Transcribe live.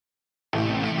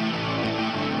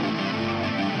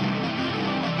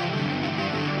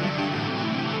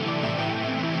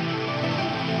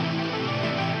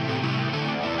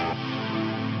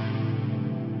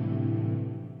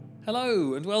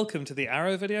Hello and welcome to the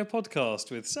Arrow Video Podcast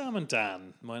with Sam and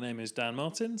Dan. My name is Dan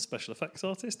Martin, special effects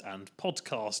artist and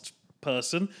podcast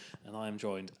person, and I am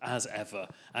joined as ever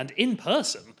and in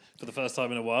person for the first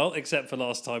time in a while, except for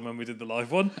last time when we did the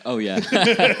live one. Oh, yeah.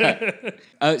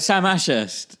 Sam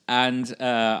Ashurst, and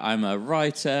I'm a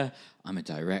writer, I'm a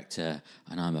director,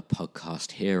 and I'm a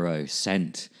podcast hero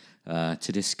sent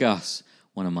to discuss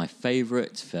one of my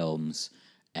favourite films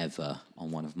ever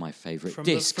on one of my favourite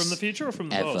discs. From the future or from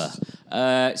the ever.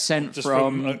 past? Sent Just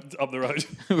from up the road.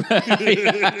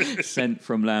 Sent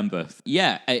from Lambeth.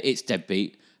 Yeah, it's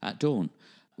Deadbeat at Dawn,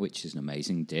 which is an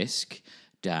amazing disc.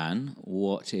 Dan,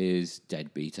 what is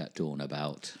Deadbeat at Dawn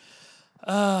about?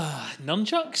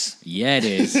 Nunchucks? Yeah, it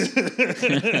is.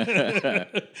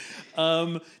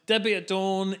 Deadbeat at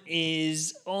Dawn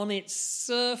is, on its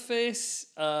surface,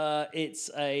 it's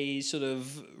a sort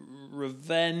of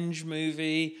revenge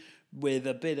movie with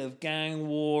a bit of gang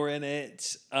war in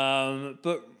it,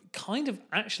 but kind of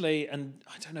actually, and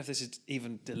I don't know if this is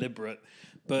even deliberate,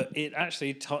 but it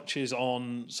actually touches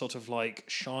on sort of like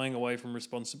shying away from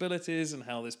responsibilities and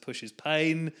how this pushes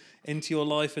pain into your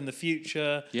life in the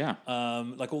future. Yeah.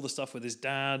 Like all the stuff with his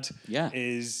dad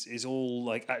is all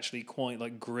like actually quite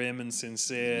like grim and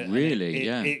sincere. Really,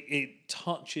 and it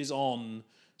touches on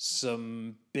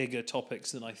some bigger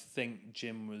topics than I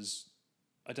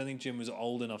don't think Jim was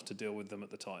old enough to deal with them at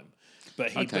the time.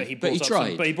 But he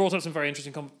brought up some very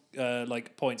interesting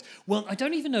points. Well, I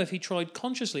don't even know if he tried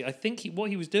consciously. I think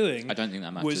what he was doing. I don't think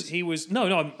that matters.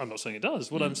 I'm not saying it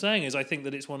does. What I'm saying is I think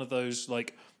that it's one of those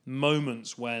like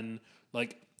moments when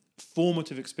like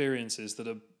formative experiences that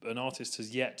an artist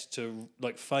has yet to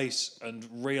like face and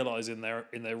realize in their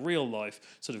real life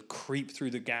sort of creep through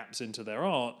the gaps into their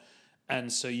art.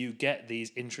 And so you get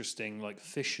these interesting like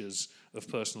fissures of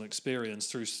personal experience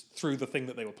through the thing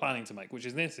that they were planning to make, which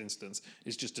in this instance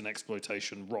is just an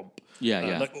exploitation romp.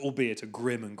 Like, albeit a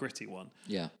grim and gritty one.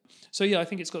 Yeah. So yeah, I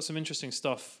think it's got some interesting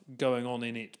stuff going on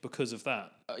in it because of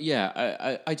that.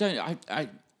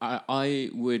 I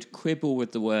would quibble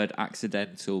with the word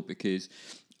accidental because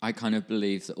I kind of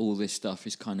believe that all this stuff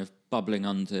is kind of bubbling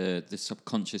under the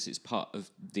subconscious. It's part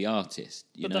of the artist,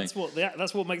 you know. That's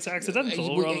what makes it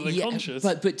accidental rather than conscious.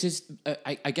 But just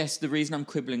I guess the reason I'm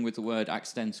quibbling with the word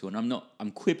accidental, and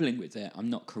I'm quibbling with it. I'm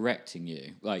not correcting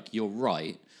you. Like, you're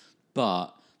right, but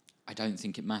I don't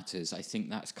think it matters. I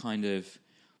think that's kind of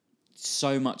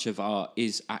so much of art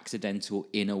is accidental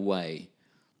in a way.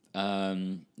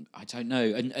 I don't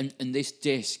know, and this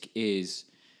disc is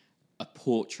a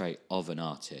portrait of an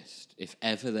artist. If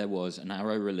ever there was an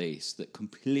Arrow release that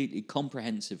completely,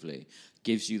 comprehensively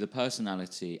gives you the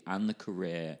personality and the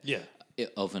career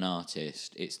of an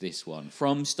artist, it's this one.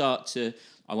 From start to,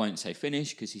 I won't say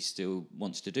finish, because he still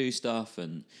wants to do stuff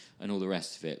and all the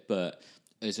rest of it, but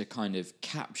as a kind of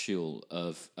capsule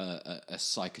of a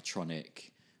psychotronic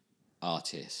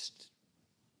artist,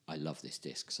 I love this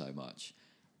disc so much.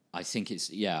 I think it's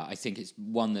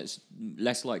one that's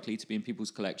less likely to be in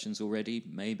people's collections already,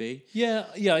 maybe. Yeah,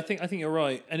 I think you're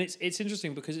right, and it's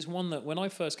interesting because it's one that when I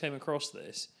first came across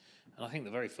this, and I think the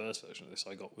very first version of this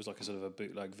I got was like a sort of a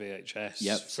bootleg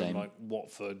VHS from like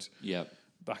Watford,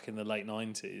 back in the late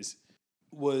 90s.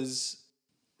 Was,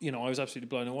 I was absolutely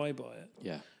blown away by it.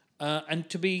 Yeah. And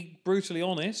to be brutally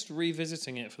honest,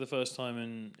 revisiting it for the first time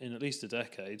in at least a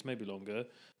decade, maybe longer,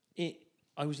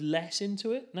 I was less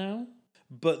into it now.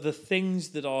 But the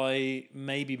things that I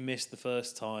maybe missed the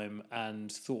first time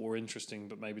and thought were interesting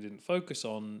but maybe didn't focus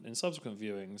on in subsequent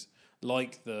viewings,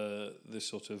 like the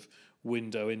sort of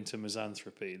window into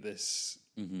misanthropy, this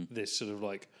sort of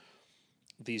like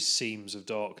these seams of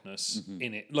darkness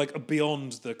in it, like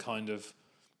beyond the kind of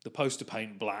the poster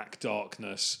paint black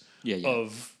darkness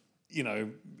of,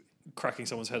 cracking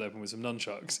someone's head open with some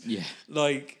nunchucks. Yeah.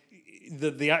 Like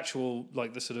the actual,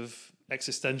 like the sort of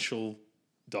existential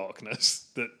darkness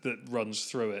that runs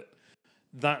through it.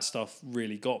 That stuff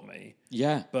really got me.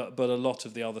 Yeah. But a lot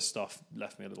of the other stuff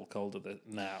left me a little colder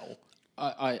now.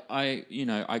 I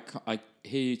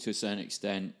hear you to a certain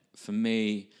extent. For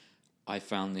me, I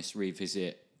found this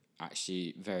revisit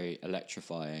actually very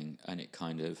electrifying, and it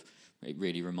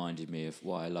really reminded me of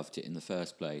why I loved it in the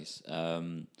first place.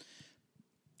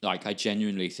 I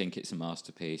genuinely think it's a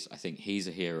masterpiece. I think he's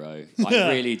a hero. I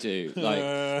really do. For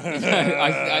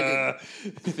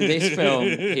this film,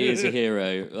 he is a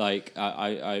hero.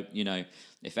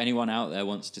 If anyone out there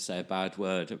wants to say a bad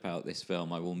word about this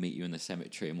film, I will meet you in the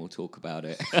cemetery and we'll talk about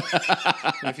it.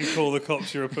 If you call the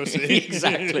cops, you're a pussy.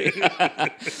 Exactly.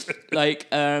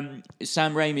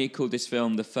 Sam Raimi called this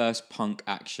film the first punk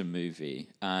action movie,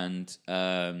 and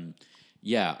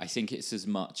yeah, I think it's as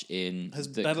much in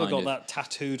Has the Beba kind got of that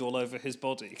tattooed all over his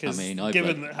body? 'Cause I mean, I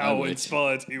given would- I how would.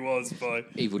 inspired he was by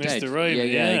Evil Mr. Dead.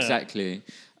 Raimi, Yeah, exactly.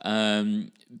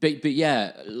 But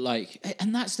yeah, like,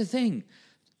 and that's the thing.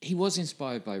 He was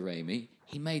inspired by Raimi.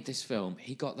 He made this film.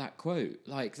 He got that quote.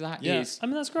 Like that Yeah, is I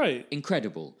mean that's great.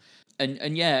 incredible.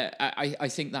 And yeah, I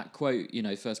think that quote,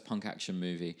 first punk action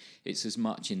movie, it's as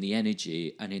much in the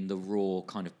energy and in the raw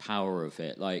kind of power of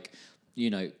it. Like,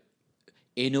 in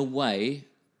a way,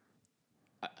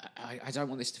 I don't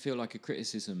want this to feel like a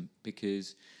criticism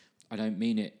because I don't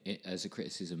mean it as a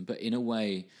criticism, but in a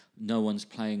way, no one's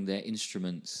playing their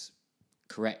instruments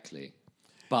correctly.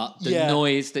 But the Yeah.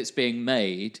 noise that's being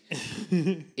made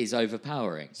is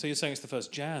overpowering. So you're saying it's the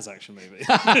first jazz action movie?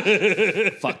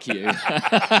 Fuck you.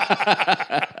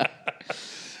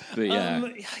 But yeah.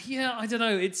 Yeah, I don't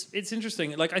know. It's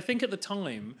interesting. Like I think at the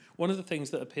time, one of the things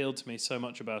that appealed to me so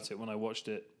much about it when I watched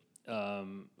it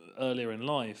earlier in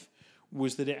life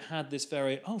was that it had this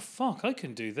very I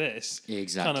can do this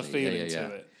Exactly. kind of feeling Yeah.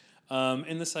 to it.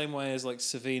 In the same way as like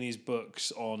Savini's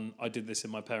books on I did this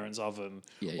in my parents' oven,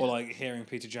 or like hearing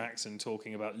Peter Jackson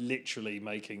talking about literally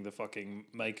making the fucking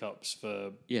makeups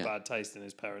for Bad Taste in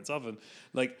his parents' oven.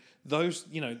 Like those,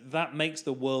 that makes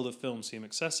the world of film seem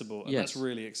accessible, and that's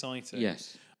really exciting.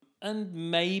 Yes. And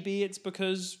maybe it's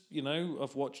because,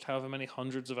 I've watched however many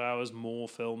hundreds of hours more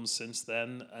films since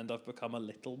then, and I've become a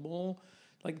little more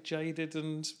like jaded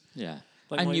and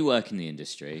like and you work in the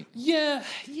industry. yeah,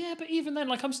 but even then,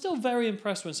 like I'm still very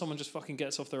impressed when someone just fucking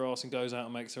gets off their ass and goes out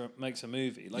and makes a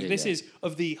movie. Like this is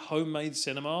of the homemade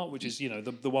cinema, which is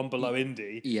the one below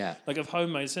indie. Yeah. Like of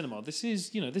homemade cinema, this is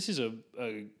a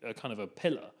kind of a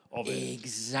pillar of it.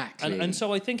 Exactly. And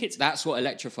so I think that's what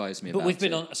electrifies me. But about we've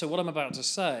been it. on. So what I'm about to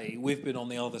say, we've been on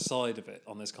the other side of it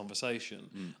on this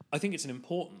conversation. I think it's an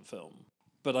important film,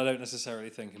 but I don't necessarily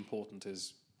think important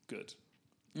is good.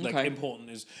 Like Okay. important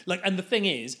is like, and the thing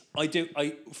is,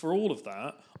 I for all of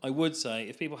that, I would say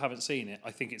if people haven't seen it,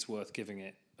 I think it's worth giving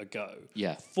it a go.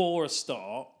 Yeah. For a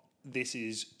start, this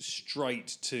is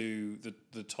straight to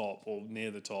the top or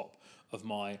near the top of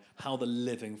my how the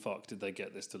living fuck did they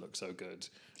get this to look so good?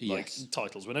 Like Yes.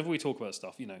 titles. Whenever we talk about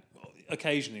stuff,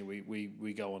 occasionally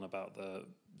we go on about the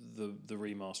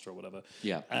remaster or whatever.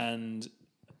 Yeah. And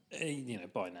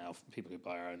by now, people who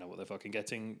buy Arrow know what they're fucking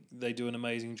getting. They do an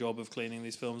amazing job of cleaning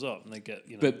these films up, and they get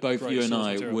But both great you and source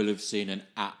I material. will have seen an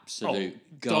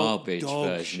absolute dog garbage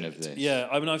version of shit. this. Yeah,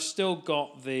 I mean, I've still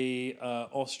got the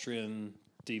Austrian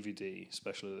DVD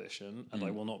special edition, and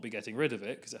I will not be getting rid of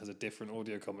it because it has a different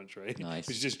audio commentary. Nice.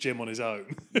 Which is just Jim on his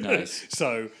own. Nice.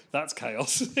 So that's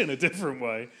chaos in a different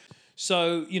way.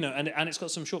 So, and it's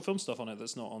got some short film stuff on it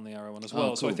that's not on the Arrow one as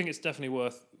well. So I cool. think it's definitely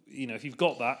worth, if you've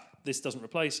got that, this doesn't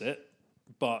replace it.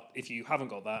 But if you haven't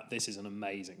got that, this is an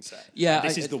amazing set. Yeah,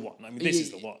 this is the one. I mean, this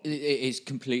is the one. It is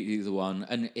completely the one.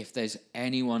 And if there's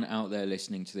anyone out there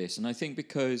listening to this, and I think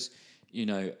because,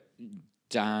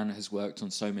 Dan has worked on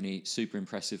so many super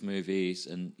impressive movies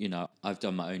and, I've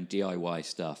done my own DIY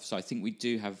stuff. So I think we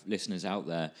do have listeners out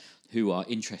there who are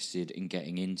interested in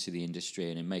getting into the industry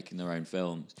and in making their own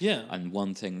films. Yeah. And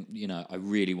one thing, I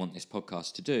really want this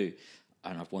podcast to do,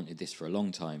 and I've wanted this for a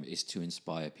long time, is to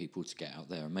inspire people to get out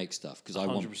there and make stuff. Because I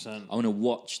want 100%. to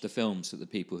watch the films that the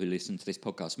people who listen to this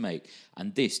podcast make.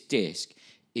 And this disc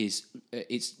it's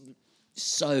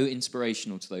so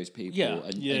inspirational to those people. Yeah.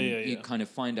 And Yeah. you kind of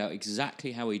find out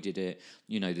exactly how he did it.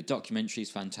 The documentary is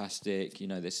fantastic.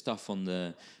 There's stuff on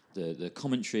the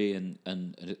commentary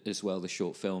and as well the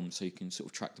short film, so you can sort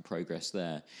of track the progress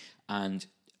there. And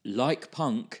like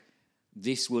Punk,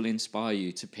 this will inspire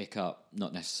you to pick up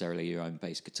not necessarily your own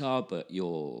bass guitar, but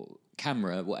your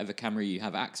camera, whatever camera you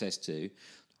have access to,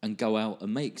 and go out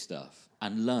and make stuff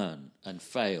and learn and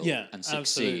fail and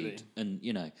succeed.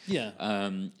 absolutely.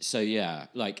 And, so yeah,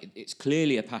 like it's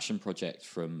clearly a passion project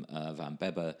from Van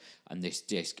Bebber, and this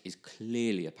disc is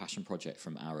clearly a passion project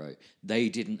from Arrow. They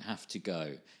didn't have to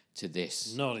go to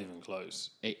this Not even close.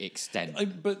 extent.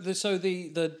 But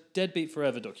the Deadbeat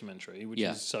Forever documentary, which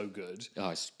Yeah. is so good, Oh,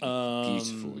 it's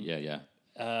beautiful. Yeah.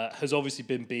 has obviously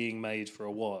been being made for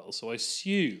a while. So I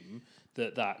assume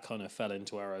that kind of fell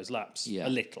into Arrow's laps a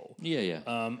little. Yeah.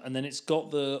 And then it's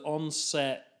got the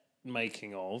on-set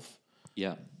making of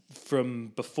Yeah.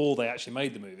 from before they actually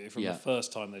made the movie, from Yeah. the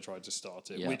first time they tried to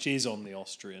start it, Yeah. which is on the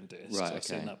Austrian disc. Right, I've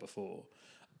seen okay. that before.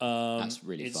 That's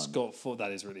really It's fun. got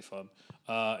that is really fun.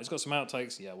 It's got some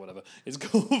outtakes. Yeah, whatever. It's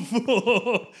got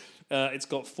four. It's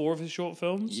got 4 of his short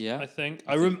films. Yeah. I think.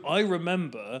 I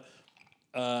remember,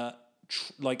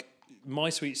 like My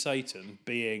Sweet Satan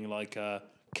being like a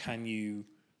can you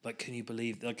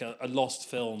believe like a lost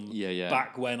film. Yeah.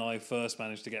 Back when I first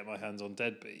managed to get my hands on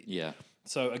Deadbeat. Yeah.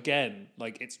 So again,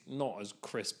 like it's not as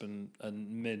crisp and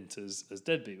mint as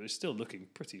Deadbeat, but it's still looking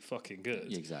pretty fucking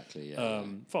good. Exactly. Yeah.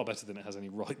 Far better than it has any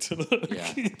right to look.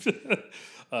 Yeah.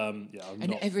 I'm And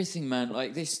not. everything, man.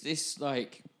 Like this,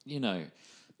 like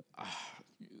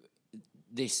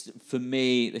this for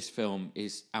me, this film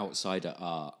is outsider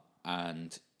art,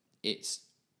 and it's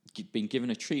been given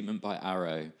a treatment by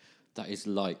Arrow that is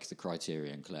like the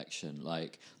Criterion Collection,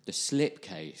 like the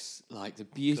slipcase, like the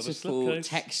beautiful slipcase.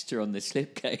 texture on the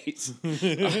slipcase.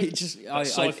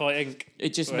 Sci-fi ink.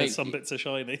 It just where makes some bits are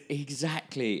shiny.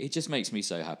 exactly. It just makes me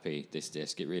so happy. This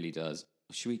disc, it really does.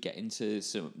 Should we get into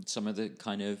some of the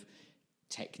kind of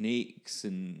techniques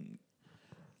and?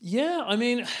 Yeah, I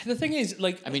mean, the thing is,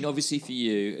 like, I mean, obviously for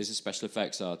you as a special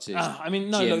effects artist, I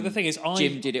mean, no, look, the thing is,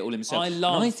 Jim did it all himself. I And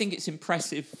love. I think it's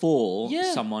impressive for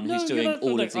someone who's doing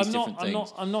all of these different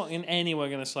things. I'm not in any way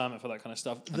going to slam it for that kind of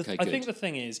stuff. Okay, I think good. the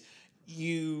thing is,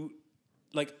 you,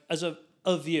 like, as a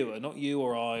viewer, not you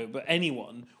or I, but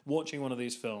anyone watching one of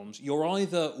these films, you're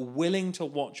either willing to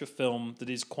watch a film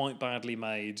that is quite badly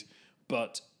made,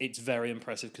 but it's very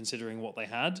impressive considering what they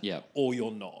had, Yeah. or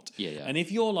you're not. Yeah, yeah. And if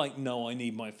you're like, no, I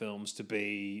need my films to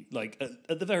be, like,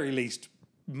 at the very least,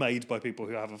 made by people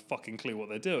who have a fucking clue what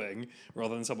they're doing,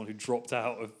 rather than someone who dropped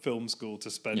out of film school to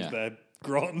spend Yeah. their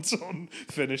grant on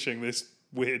finishing this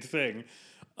weird thing.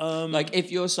 Like,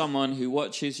 if you're someone who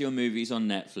watches your movies on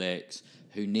Netflix,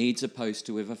 who needs a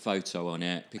poster with a photo on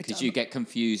it because you get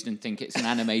confused and think it's an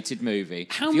animated movie.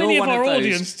 How if you're many of one our those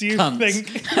audience do you cunts-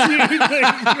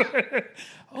 think?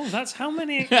 Oh, that's how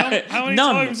many? How many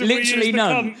None, times have we literally used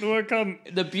none. the word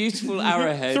cunt? The beautiful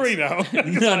arrowheads. 3 now.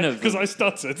 None of them. Because I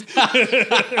stuttered.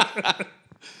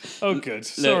 Oh, good.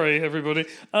 Sorry, everybody.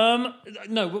 No,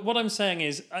 but what I'm saying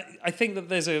is, I think that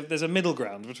there's a middle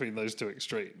ground between those two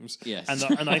extremes. Yes.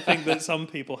 And I think that some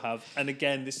people have, and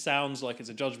again, this sounds like it's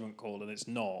a judgment call, and it's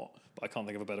not. But I can't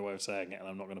think of a better way of saying it, and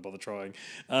I'm not going to bother trying.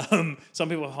 Some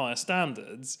people have higher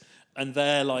standards, and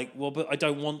they're like, well, but I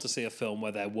don't want to see a film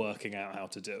where they're working out how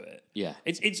to do it. Yeah.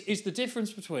 It's the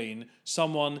difference between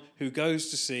someone who goes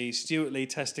to see Stuart Lee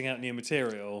testing out new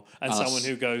material and Us. someone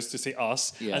who goes to see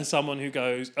Us Yeah. and someone who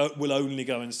goes will only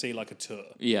go and see like a tour.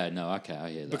 Yeah, no, okay, I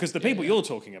hear that. Because the Yeah, people yeah. you're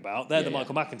talking about, they're the Yeah.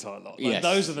 Michael McIntyre lot. Like, Yes,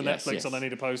 those are the yes, Netflix yes. on I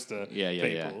Need a Poster Yeah,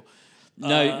 people.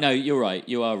 No, you're right.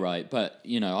 You are right. But,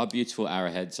 our beautiful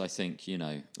arrowheads, I think,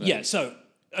 Yeah, so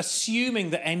assuming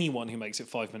that anyone who makes it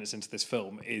 5 minutes into this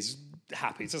film is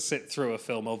happy to sit through a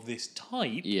film of this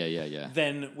type, Yeah.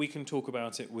 then we can talk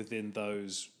about it within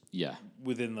those. Yeah.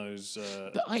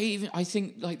 But I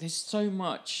think, like, there's so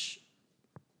much.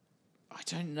 I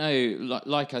don't know.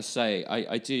 Like I say,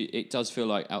 I do. It does feel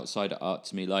like outsider art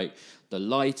to me. Like the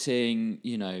lighting,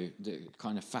 the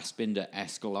kind of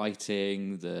Fassbinder-esque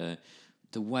lighting, the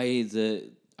way that,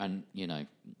 and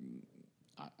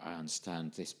I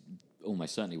understand this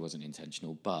almost certainly wasn't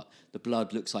intentional, but the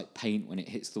blood looks like paint when it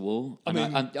hits the wall. I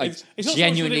mean, I it's not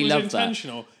genuinely so much that it was love that.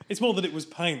 intentional. It's more that it was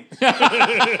paint.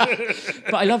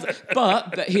 But I love it.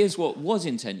 But here's what was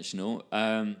intentional.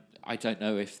 I don't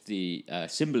know if the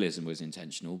symbolism was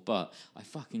intentional, but I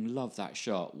fucking love that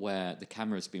shot where the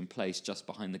camera's been placed just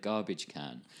behind the garbage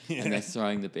can and they're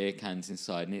throwing the beer cans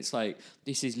inside. And it's like,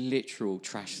 this is literal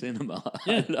trash cinema.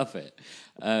 I love it.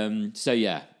 So,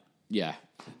 yeah.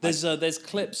 There's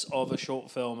clips of a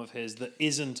short film of his that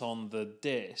isn't on the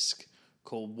disc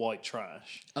called White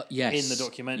Trash Yes. in the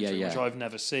documentary, Yeah. which I've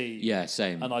never seen. Yeah,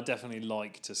 same. And I definitely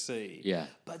like to see. Yeah.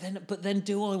 But then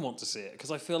do I want to see it? Because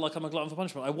I feel like I'm a glutton for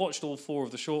punishment. I watched all 4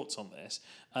 of the shorts on this,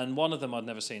 and one of them I'd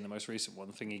never seen, the most recent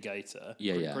one, Thingy Gator.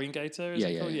 Yeah. Green Gator, is Yeah,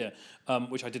 it yeah, called? yeah.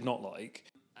 Which I did not like.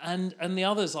 And the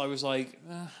others, I was like,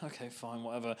 okay, fine,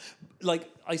 whatever. Like,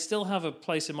 I still have a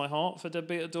place in my heart for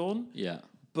Deadbeat at Dawn. Yeah.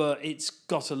 But it's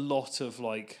got a lot of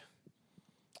like,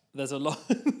 there's a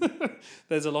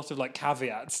lot of like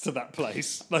caveats to that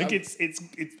place. Like it's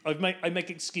I make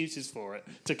excuses for it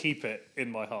to keep it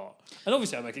in my heart, and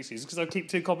obviously I make excuses because I keep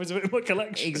 2 copies of it in my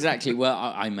collection. Exactly. Well,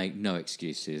 I make no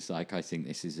excuses. Like, I think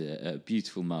this is a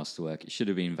beautiful masterwork. It should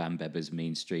have been Van Beber's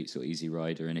Mean Streets or Easy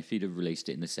Rider, and if he'd have released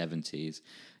it in the 70s,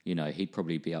 he'd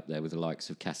probably be up there with the likes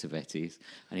of Cassavetes,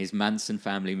 and his Manson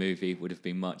family movie would have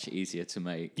been much easier to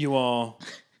make. You are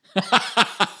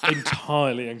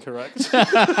entirely incorrect.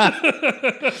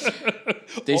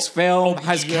 This film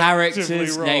has objectively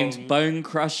characters wrong. named Bone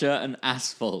Crusher and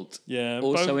Asphalt. Yeah,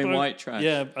 Also in White Trash.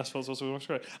 Yeah, Asphalt's also in White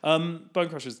Trash. Bone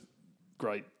Crusher's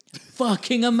great.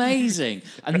 Fucking amazing.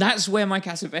 And that's where my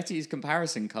Cassavetes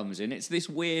comparison comes in. It's this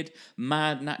weird,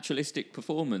 mad, naturalistic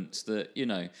performance that,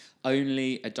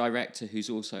 only a director who's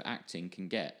also acting can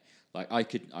get. Like, I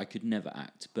could never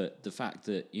act, but the fact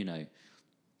that,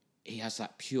 he has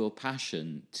that pure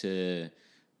passion to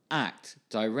act,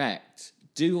 direct,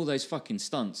 do all those fucking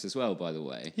stunts as well, by the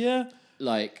way. Yeah.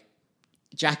 Like,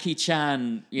 Jackie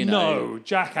Chan, you know... No,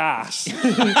 Jackass.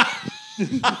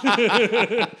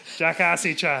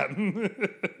 Jackassy Chan.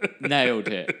 Nailed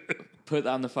it. Put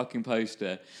that on the fucking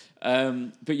poster.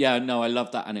 But yeah, no, I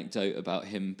love that anecdote about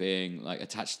him being like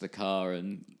attached to the car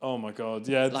and Oh my god,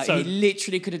 yeah. like So he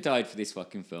literally could have died for this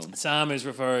fucking film. Sam is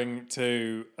referring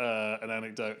to an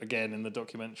anecdote again in the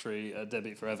documentary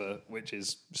Deadbeat Forever, which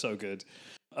is so good,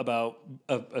 about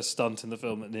a stunt in the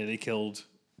film that nearly killed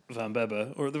Van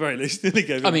Bebber, or at the very least nearly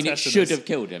gave him I mean, it tetanus. should have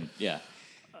killed him. Yeah.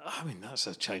 I mean, that's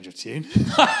a change of tune.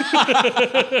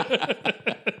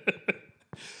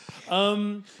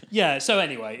 Yeah. So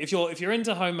anyway, if you're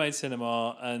into homemade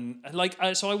cinema and like,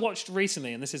 so I watched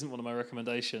recently, and this isn't one of my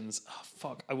recommendations. Oh,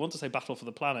 fuck, I want to say Battle for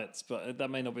the Planets, but that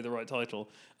may not be the right title.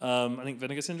 I think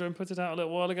Vinegar Syndrome put it out a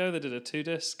little while ago. They did a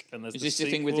 2-disc, and there's Is the this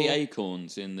the thing with the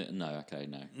acorns in the? No, okay,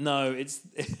 no. No,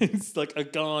 it's like a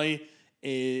guy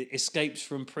escapes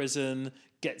from prison,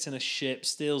 gets in a ship,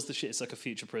 steals the ship. It's like a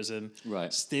future prison.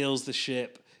 Right. Steals the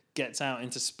ship, gets out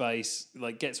into space,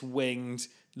 like gets winged,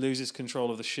 loses control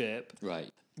of the ship. Right.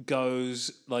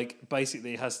 Goes like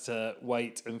basically has to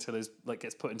wait until his like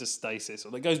gets put into stasis, or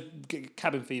like goes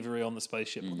cabin fevery on the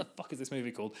spaceship. What the fuck is this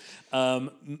movie called?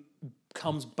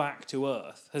 Comes back to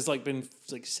Earth, has like been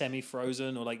like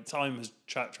semi-frozen, or like time has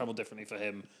traveled differently for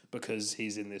him because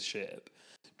he's in this ship,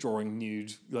 drawing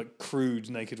nude, like crude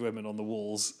naked women on the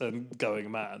walls and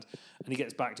going mad. And he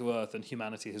gets back to Earth and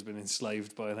humanity has been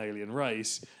enslaved by an alien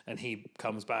race, and he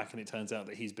comes back and it turns out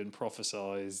that he's been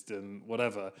prophesized and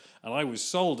whatever. And I was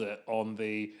sold it on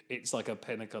it's like a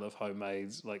pinnacle of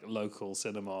homemade, like local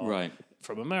cinema Right.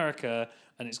 from America,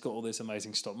 and it's got all this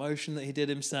amazing stop motion that he did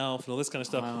himself and all this kind of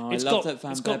stuff. Oh, I love that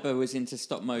Van Bebber was into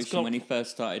stop motion when he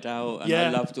first started out, and Yeah. I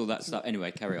loved all that stuff.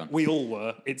 Anyway, carry on. We all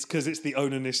were. It's because it's the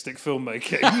onanistic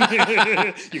filmmaking.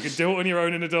 You can do it on your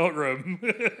own in a dark room.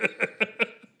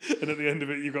 And at the end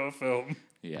of it, you've got a film.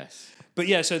 Yes. But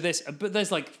yeah, but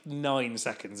there's like 9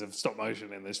 seconds of stop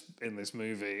motion in this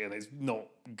movie, and it's not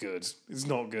good. It's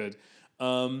not good.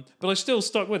 But I still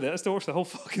stuck with it. I still watched the whole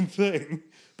fucking thing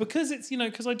because it's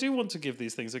because I do want to give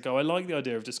these things a go. I like the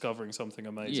idea of discovering something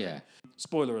amazing. Yeah.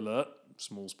 Spoiler alert.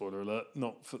 Small spoiler alert,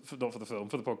 not for the film,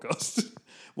 for the podcast.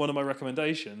 One of my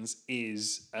recommendations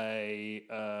is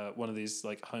one of these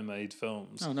like homemade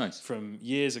films. Oh, nice. From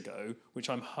years ago, which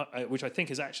I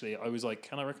think is actually, I was like,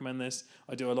 can I recommend this?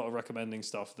 I do a lot of recommending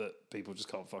stuff that people just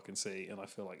can't fucking see, and I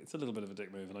feel like it's a little bit of a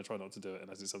dick move, and I try not to do it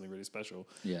unless it's something really special.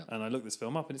 Yeah. And I looked this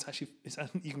film up, and it's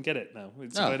you can get it now.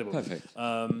 It's Oh, available. perfect.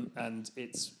 And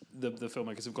it's the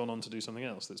filmmakers have gone on to do something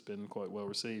else that's been quite well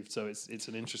received. So it's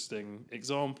an interesting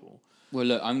example. Well,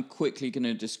 look, I'm quickly going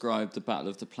to describe the Battle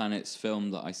of the Planets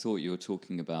film that I thought you were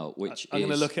talking about, which I'm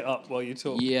going to look it up while you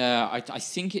talk. Yeah, I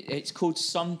think it's called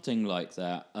something like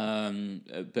that.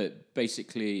 But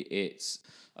basically, it's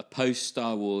a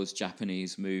post-Star Wars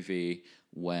Japanese movie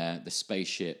where the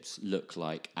spaceships look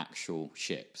like actual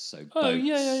ships. So boats,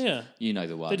 yeah. You know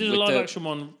the one. They did a With live action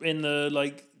one in the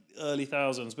like early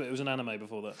thousands, but it was an anime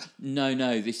before that.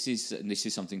 No, this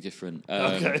is something different.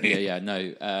 Okay.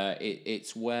 No.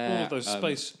 It's where All of those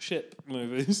spaceship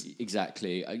movies.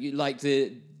 Exactly. Like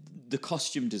the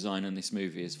costume design on this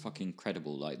movie is fucking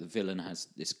incredible. Like the villain has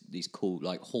these cool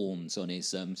like horns on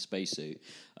his spacesuit.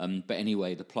 But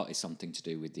anyway, the plot is something to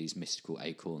do with these mystical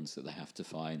acorns that they have to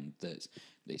find.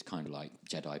 It's kind of like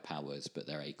Jedi powers, but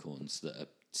they're acorns that are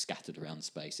scattered around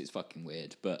space. It's fucking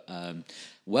weird. But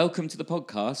welcome to the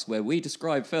podcast where we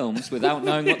describe films without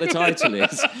knowing what the title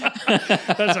is.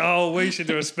 We should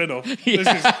do a spin-off.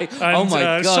 Yeah. Oh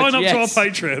my God, sign up to our yes.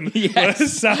 Patreon. Yes. Where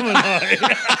Sam and I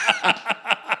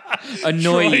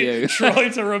You. try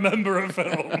to remember a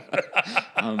film.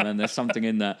 Oh man, there's something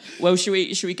in that. Well, should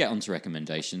we get on to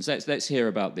recommendations? Let's hear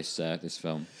about this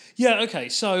film. Yeah, okay.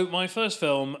 So my first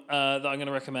film that I'm going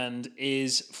to recommend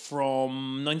is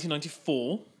from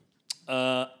 1994.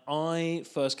 I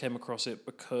first came across it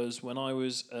because when I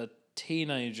was a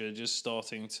teenager, just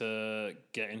starting to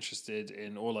get interested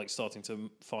in, or like starting to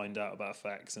find out about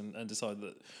effects and decide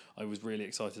that I was really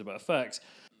excited about effects,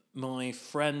 my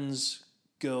friend's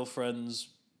girlfriend's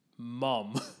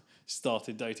mum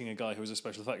started dating a guy who was a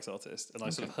special effects artist, and I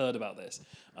sort of heard about this,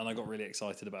 and I got really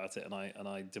excited about it, and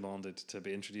I demanded to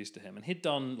be introduced to him. And he'd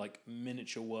done like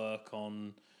miniature work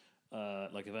on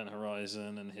like Event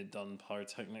Horizon, and he'd done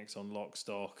pyrotechnics on Lock,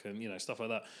 Stock, and stuff like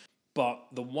that. But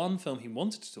the one film he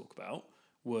wanted to talk about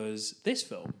was this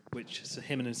film, which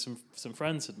him and some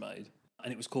friends had made,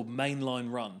 and it was called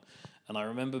Mainline Run. And I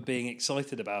remember being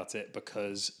excited about it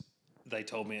because they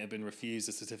told me it had been refused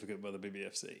a certificate by the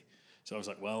BBFC. So I was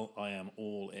like, well, I am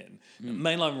all in. Hmm.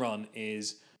 Mainline Run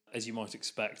is, as you might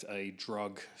expect, a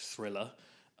drug thriller.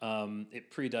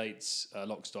 It predates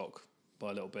Lock, Stock by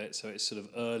a little bit, so it's sort of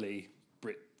early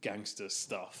Brit gangster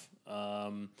stuff.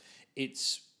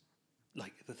 It's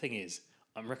like, the thing is,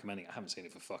 I'm recommending it. I haven't seen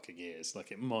it for fucking years.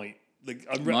 Like, it might...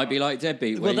 Like, Might be like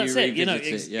Deadbeat, where well, that's you it. You know,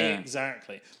 revisit it. Yeah.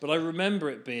 exactly. But I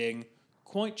remember it being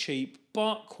quite cheap,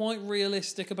 but quite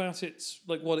realistic about its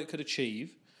like what it could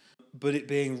achieve. But it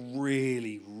being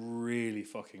really, really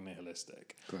fucking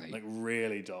nihilistic. Great. Like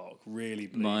really dark, really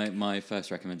bleak. My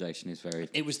first recommendation is very.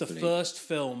 It was the bleak. first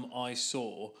film I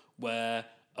saw where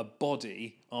a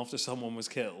body, after someone was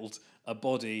killed, a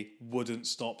body wouldn't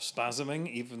stop spasming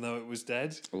even though it was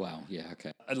dead. Wow. Yeah.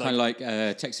 Okay. Like- Kind of like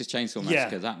Texas Chainsaw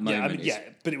Massacre. That moment.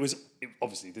 But it was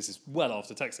obviously this is well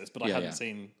after Texas, but I Yeah, hadn't yeah.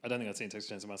 seen. I don't think I'd seen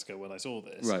Texas Chainsaw Massacre when I saw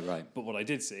this. Right. But what I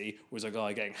did see was a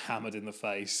guy getting hammered in the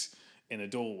face in a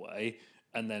doorway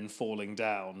and then falling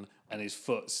down, and his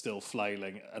foot still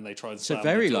flailing, and they try and slam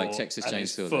very the door, like Texas and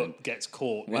his Chainsaw foot then. gets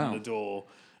caught Wow. in the door.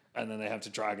 And then they have to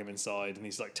drag him inside, and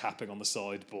he's like tapping on the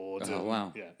sideboard. Oh, and,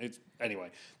 wow. Yeah. Anyway,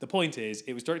 the point is,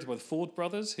 it was directed by the Ford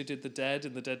brothers, who did The Dead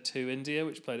and The Dead 2 India,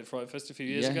 which played at Fright Fest a few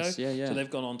years ago. Yeah. So they've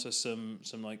gone on to some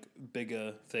like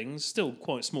bigger things, still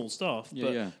quite small stuff,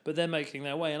 Yeah. but they're making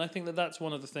their way. And I think that's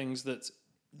one of the things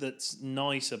that's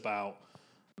nice about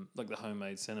like the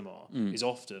homemade cinema is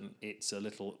often it's a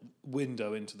little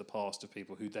window into the past of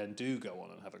people who then do go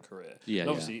on and have a career. Yeah, And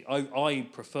obviously, I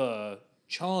prefer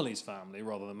Charlie's Family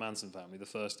rather than Manson Family, the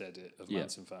first edit of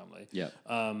Manson Family. Yeah.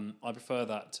 I prefer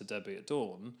that to Deadbeat at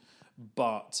Dawn,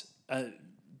 but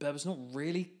Beb's not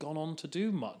really gone on to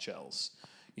do much else.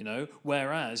 You know,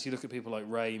 whereas you look at people like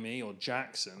Raimi or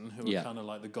Jackson, who are kind of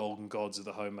like the golden gods of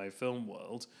the homemade film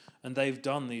world, and they've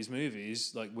done these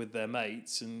movies like with their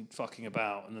mates and fucking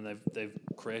about, and then they've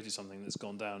created something that's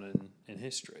gone down in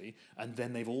history, and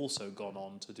then they've also gone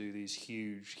on to do these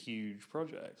huge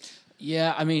projects.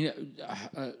 Yeah, I mean,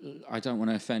 I don't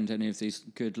want to offend any of these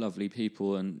good, lovely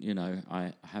people, and you know,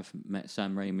 I have met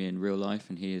Sam Raimi in real life,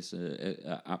 and he is an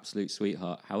absolute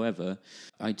sweetheart. However,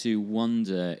 I do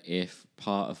wonder if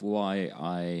part of why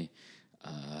I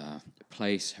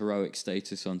place heroic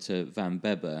status onto Van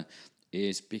Bebber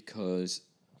is because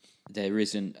there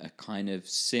isn't a kind of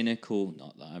cynical,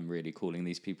 not that I'm really calling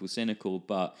these people cynical,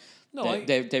 but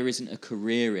there isn't a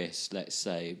careerist, let's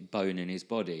say, bone in his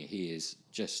body. He is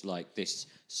just like this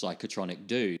psychotronic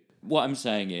dude. What I'm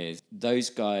saying is those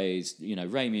guys, you know,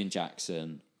 Raimi and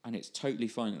Jackson, and it's totally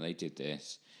fine that they did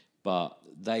this, but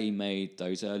they made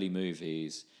those early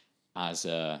movies as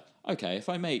okay, if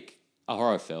I make a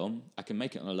horror film, I can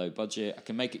make it on a low budget, I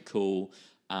can make it cool,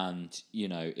 and, you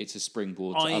know, it's a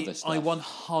springboard to other stuff. I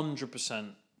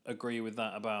 100% agree with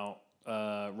that about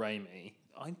Raimi.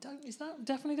 Is that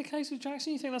definitely the case with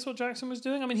Jackson? You think that's what Jackson was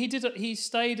doing? I mean, he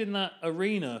stayed in that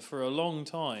arena for a long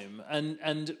time,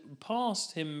 and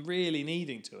past him really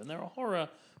needing to. And there are horror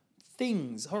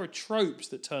tropes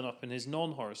that turn up in his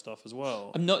non-horror stuff as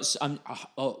well.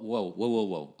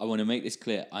 Whoa. I want to make this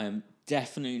clear. I am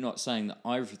definitely not saying that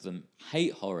either of them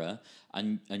hate horror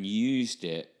and used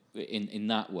it in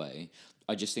that way.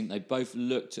 I just think they both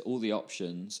looked at all the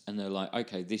options and they're like,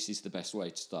 okay, this is the best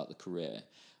way to start the career.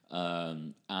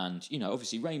 And, you know,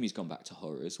 obviously Raimi's gone back to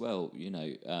horror as well, you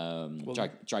know,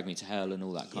 Drag Me to Hell and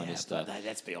all that kind of stuff. But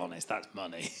let's be honest, that's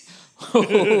money.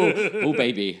 Oh,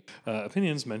 baby.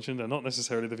 Opinions mentioned are not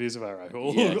necessarily the views of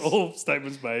Arrow. Yes. All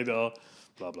statements made are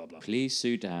blah, blah, blah. Please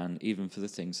sue Dan, even for the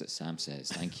things that Sam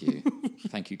says. Thank you.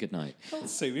 Thank you. Good night. Don't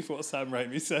sue me for what Sam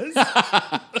Raimi says.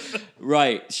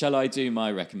 Right. Shall I do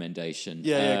my recommendation?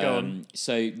 Yeah, go on.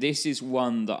 So this is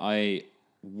one that I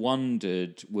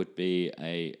wondered would be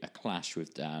a clash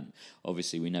with Dan.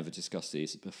 Obviously, we never discussed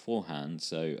these beforehand,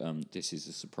 so this is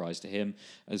a surprise to him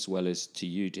as well as to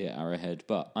you, dear Arrowhead.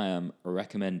 But I am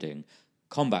recommending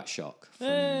Combat Shock from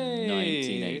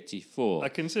 1984. I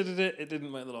considered it. It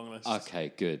didn't make the long list.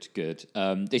 Okay, good.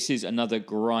 This is another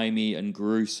grimy and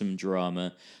gruesome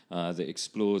drama that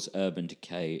explores urban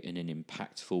decay in an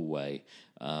impactful way,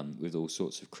 with all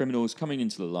sorts of criminals coming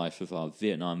into the life of our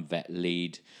Vietnam vet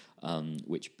lead,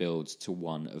 which builds to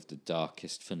one of the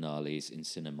darkest finales in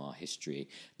cinema history.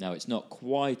 Now, it's not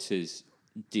quite as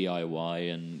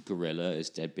DIY and guerrilla as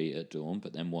Deadbeat at Dawn,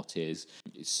 but then what is?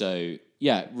 So,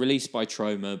 yeah, released by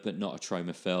Troma, but not a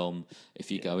Troma film.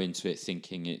 If you go into it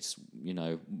thinking it's, you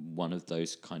know, one of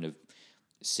those kind of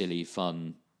silly,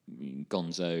 fun,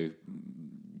 gonzo,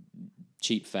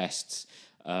 cheap fests,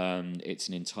 it's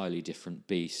an entirely different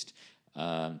beast.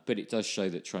 But it does show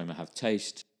that Troma have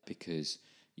taste because,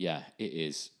 yeah, it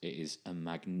is. It is a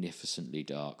magnificently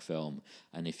dark film,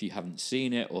 and if you haven't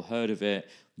seen it or heard of it,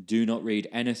 do not read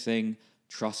anything.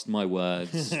 Trust my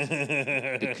words,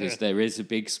 because there is a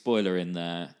big spoiler in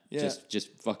there. Yeah. Just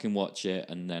fucking watch it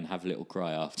and then have a little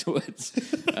cry afterwards.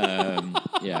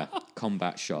 Yeah,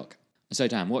 combat shock. So,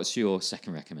 Dan, what's your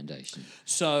second recommendation?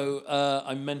 So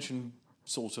I mentioned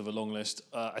sort of a long list.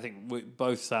 I think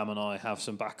both Sam and I have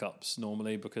some backups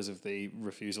normally because of the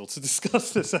refusal to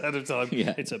discuss this ahead of time.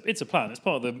 Yeah. It's a plan. It's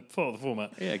part of the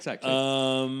format. Yeah, exactly.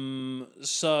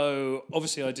 So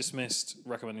obviously I dismissed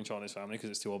recommending Chinese Family because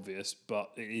it's too obvious,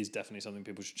 but it is definitely something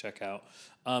people should check out.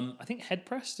 I think Head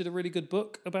Press did a really good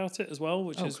book about it as well,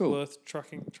 which is cool. worth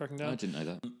tracking down. I didn't know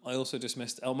that. I also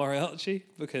dismissed El Mariachi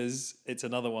because it's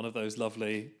another one of those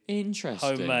lovely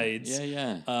Interesting. homemades.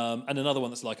 Yeah. And another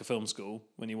one that's like a film school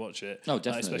when you watch it. Oh,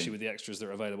 definitely. Especially with the extras that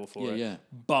are available for it. Yeah.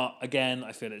 But again,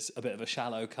 I feel it's a bit of a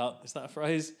shallow cut. Is that a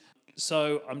phrase?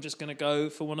 So I'm just going to go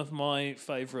for one of my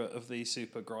favourite of the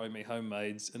super grimy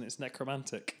homemades, and it's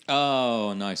Necromantic.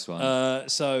 Oh, nice one.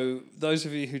 So those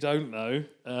of you who don't know,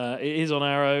 it is on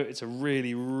Arrow. It's a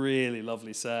really, really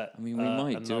lovely set. I mean, we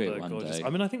might do it one day. I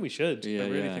mean, I think we should. Yeah, I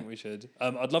really yeah. think we should.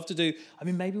 I'd love to do. I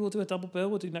mean, maybe we'll do a double bill.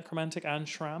 We'll do Necromantic and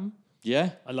Shram.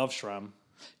 Yeah. I love Shram.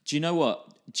 Do you know what?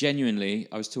 Genuinely,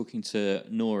 I was talking to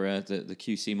Nora, the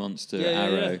QC monster at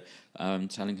Yeah, Arrow,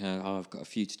 telling her, I've got a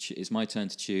few to choose. It's my turn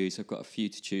to choose. I've got a few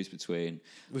to choose between.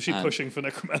 Was she pushing for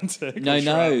Necromantic? No. or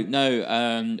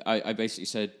Shram? I basically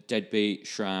said Deadbeat,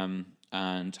 Shram,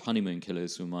 and Honeymoon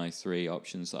Killers were my three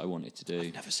options that I wanted to do.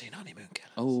 I've never seen Honeymoon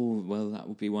Killers. Oh, well, that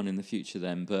would be one in the future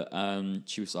then. But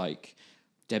she was like,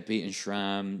 Deadbeat and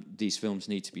Shram, these films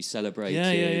need to be celebrated.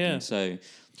 Yeah. And so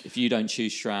if you don't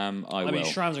choose Shram, I will. I mean,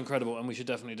 Shram's incredible, and we should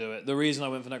definitely do it. The reason I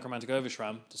went for Necromantic over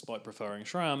Shram, despite preferring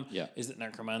Shram, is that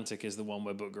Necromantic is the one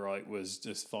where Booker Wright was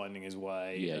just finding his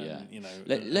way. You know,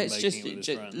 let's making it with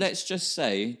his friends. let's just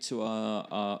say to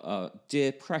our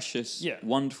dear, precious,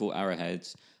 wonderful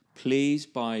Arrowheads, please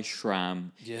buy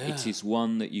Shram. Yeah. It is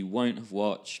one that you won't have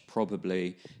watched,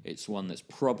 probably. It's one that's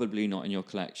probably not in your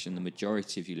collection, the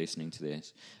majority of you listening to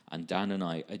this. And Dan and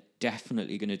I are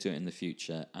definitely going to do it in the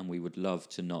future, and we would love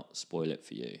to not spoil it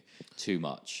for you too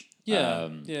much. Yeah.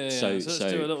 So let's so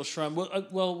do a little Shram.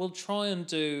 We'll try and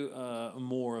do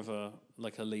more of a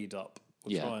lead up.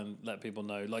 We'll try and let people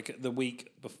know, like the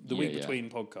week between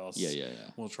podcasts. Yeah.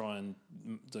 We'll try and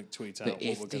tweet out But what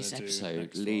if we're going this to do.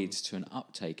 episode leads to an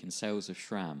uptake in sales of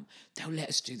Shram, they'll let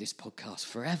us do this podcast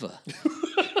forever.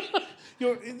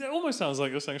 It almost sounds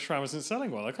like you're saying Shram isn't selling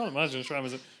well. I can't imagine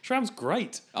Shram's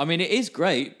great. I mean, it is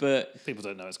great, but People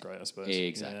don't know it's great, I suppose.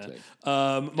 exactly.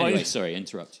 Yeah. Anyway, sorry,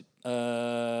 interrupted.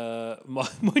 My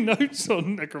notes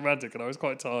on Necromantic, and I was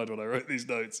quite tired when I wrote these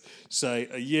notes, say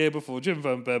a year before Jim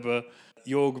Van Bebber,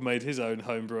 Jorg made his own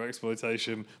homebrew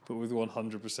exploitation, but with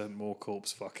 100% more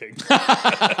corpse fucking.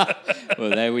 Well,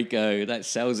 there we go. That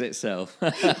sells itself.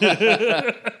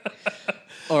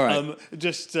 All right.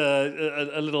 Just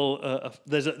a little.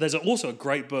 There's also a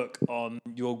great book on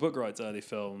Jorg Buckwright's early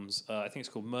films. I think it's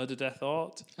called Murder, Death,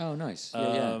 Art. Oh, nice.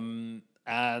 And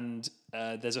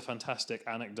there's a fantastic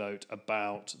anecdote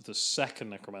about the second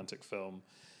Necromantic film,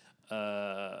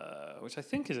 which I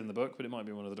think is in the book, but it might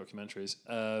be one of the documentaries.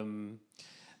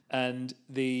 And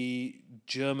the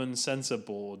German censor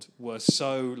board were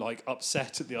so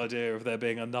upset at the idea of there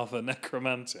being another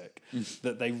Necromantic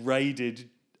that they raided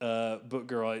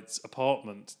Buckwright's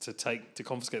apartment to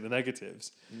confiscate the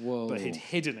negatives. Whoa. But he'd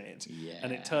hidden it. Yeah.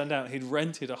 And it turned out he'd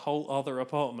rented a whole other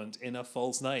apartment in a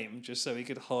false name just so he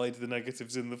could hide the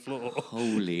negatives in the floor.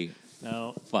 Holy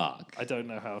Now, fuck. I don't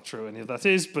know how true any of that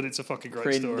is, but it's a fucking great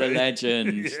Print story. the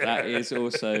legend. That is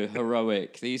also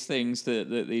heroic. These things that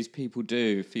these people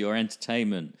do for your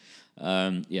entertainment.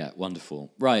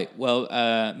 Wonderful. Right, well,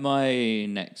 my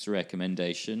next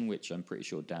recommendation, which I'm pretty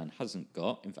sure Dan hasn't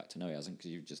got, in fact I know he hasn't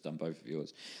because you've just done both of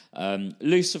yours,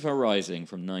 Lucifer Rising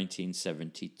from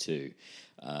 1972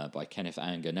 by Kenneth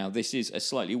Anger. Now this is a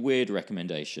slightly weird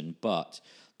recommendation, but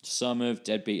some of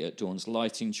Deadbeat at Dawn's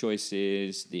lighting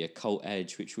choices, the occult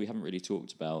edge, which we haven't really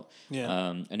talked about,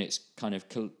 and its kind of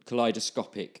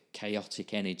kaleidoscopic,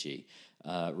 chaotic energy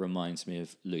reminds me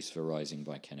of Lucifer Rising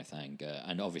by Kenneth Anger.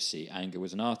 And obviously, Anger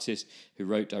was an artist who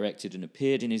wrote, directed, and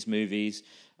appeared in his movies.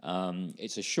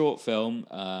 It's a short film,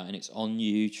 and it's on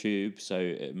YouTube, so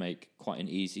it'd make quite an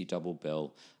easy double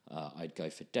bill. I'd go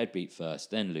for Deadbeat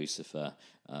first, then Lucifer,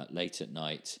 late at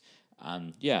night.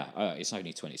 It's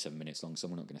only 27 minutes long, so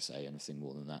I'm not going to say anything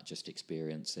more than that. Just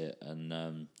experience it,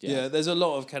 and there's a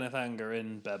lot of Kenneth Anger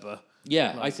in Bebber.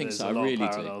 Yeah, I think so. I really do.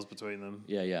 Parallels between them.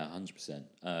 Yeah,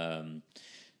 100%.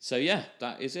 So yeah,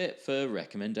 that is it for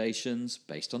recommendations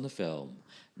based on the film.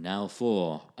 Now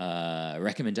for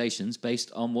recommendations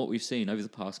based on what we've seen over the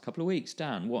past couple of weeks.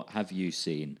 Dan, what have you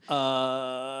seen?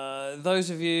 Those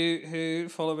of you who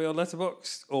follow me on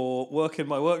Letterboxd or work in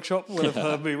my workshop will have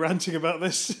heard me ranting about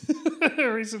this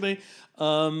recently.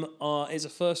 It's a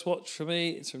first watch for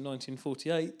me. It's from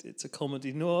 1948. It's a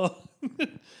comedy noir,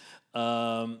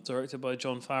 directed by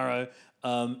John Farrow.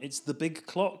 It's The Big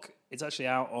Clock. It's actually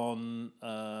out on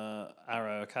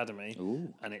Arrow Academy.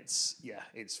 Ooh. And it's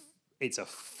a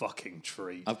fucking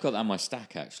treat. I've got that on my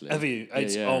stack, actually. Have you?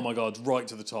 It's, yeah. Oh my God, right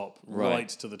to the top. Right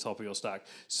to the top of your stack.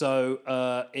 So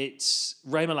it's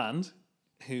Ray Milland,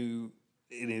 who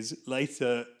in his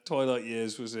later Twilight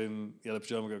years was in Yellow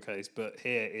Pajama Girl case, but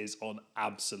here is on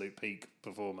absolute peak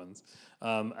performance.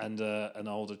 And an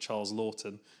older Charles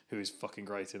Lawton, who is fucking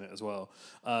great in it as well.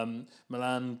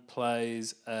 Milland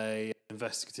plays a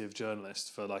investigative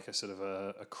journalist for like a sort of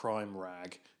a crime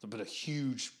rag, but a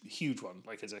huge one.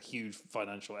 Like it's a huge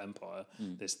financial empire.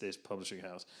 This publishing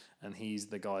house, and he's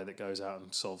the guy that goes out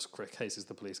and solves cases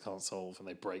the police can't solve, and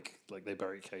they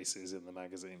bury cases in the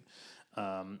magazine.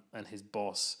 And his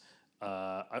boss.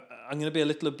 I'm going to be a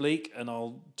little oblique, and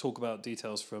I'll talk about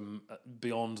details from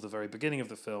beyond the very beginning of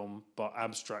the film, but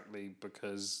abstractly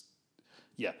because,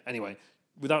 anyway,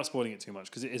 without spoiling it too much,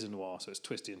 because it is a noir, so it's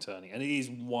twisty and turny, and it is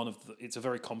it's a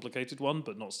very complicated one,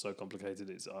 but not so complicated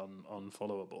it's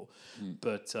unfollowable.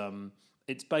 But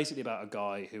it's basically about a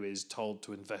guy who is told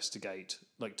to investigate,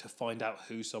 like to find out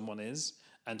who someone is,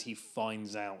 and he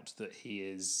finds out that he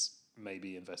is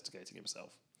maybe investigating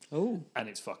himself. Oh, and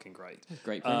it's fucking great.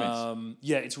 Great premise.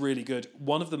 It's really good.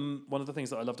 One of the things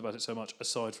that I loved about it so much,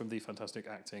 aside from the fantastic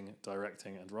acting,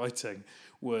 directing, and writing,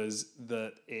 was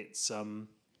that it's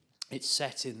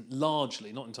set in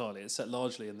largely, not entirely, it's set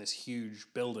largely in this huge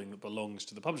building that belongs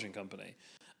to the publishing company.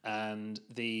 And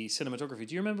the cinematography.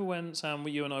 Do you remember when, Sam,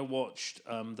 you and I watched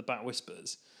The Bat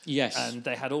Whispers? Yes. And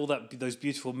they had all those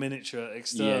beautiful miniature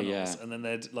externals, and then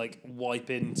they'd like wipe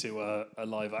into a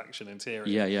live action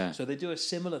interior. Yeah. So they do a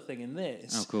similar thing in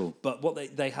this. Oh, cool. But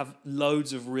what they have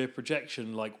loads of rear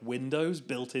projection like windows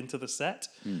built into the set,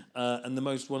 and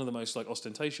one of the most like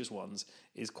ostentatious ones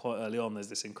is quite early on. There's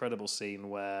this incredible scene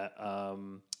where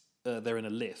they're in a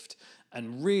lift.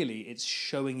 And really, it's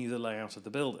showing you the layout of the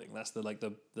building. That's the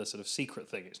sort of secret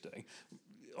thing it's doing.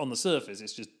 On the surface,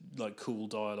 it's just like cool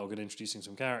dialogue and introducing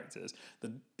some characters.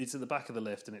 It's at the back of the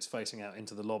lift and it's facing out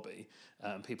into the lobby.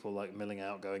 And people like milling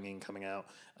out, going in, coming out.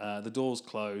 The doors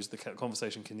close. The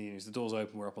conversation continues. The doors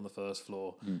open. We're up on the first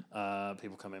floor.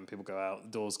 People come in. People go out. The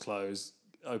doors close.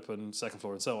 Open second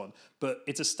floor and so on. But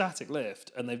it's a static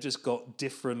lift, and they've just got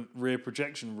different rear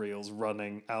projection reels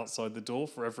running outside the door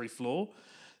for every floor.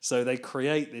 So they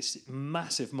create this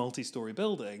massive multi-story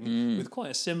building with quite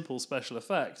a simple special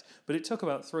effect. But it took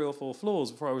about 3 or 4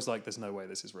 floors before I was like, there's no way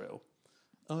this is real.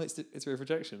 Oh, it's rear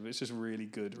projection, but it's just really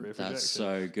good rear projection. That's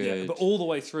so good. Yeah, but all the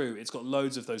way through, it's got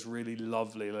loads of those really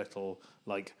lovely little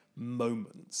like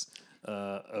moments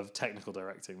of technical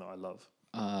directing that I love.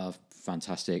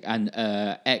 Fantastic. And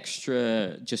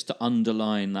extra, just to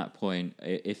underline that point,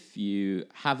 if you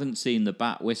haven't seen The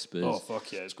Bat Whispers... Oh,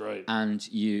 fuck yeah, it's great. And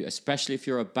especially if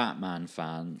you're a Batman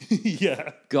fan...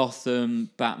 Yeah.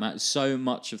 Gotham, Batman, so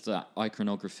much of that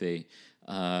iconography...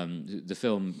 the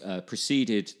film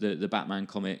preceded the Batman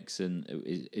comics and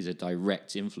is a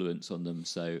direct influence on them.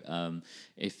 So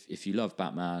if you love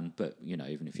Batman, but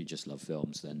even if you just love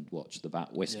films, then watch The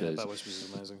Bat Whispers. Yeah, Bat Whispers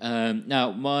is amazing.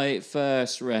 Now, my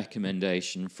first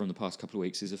recommendation from the past couple of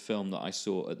weeks is a film that I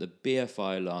saw at the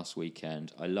BFI last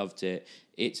weekend. I loved it.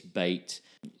 It's Bait.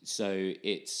 So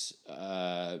it's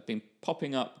been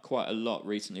popping up quite a lot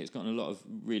recently. It's gotten a lot of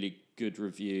really good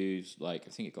reviews. Like, I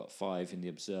think it got 5 in The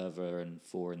Observer and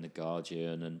 4 in The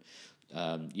Guardian.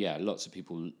 And lots of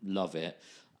people love it.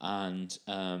 And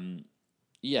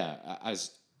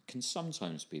as can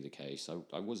sometimes be the case,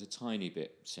 I was a tiny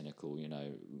bit cynical,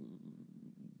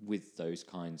 with those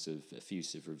kinds of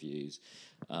effusive reviews.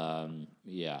 There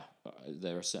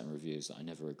are certain reviews that I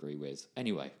never agree with.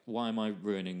 Anyway, why am I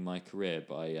ruining my career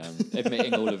by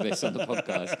admitting all of this on the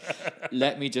podcast?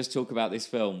 Let me just talk about this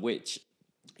film, which,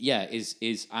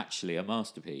 is actually a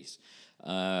masterpiece.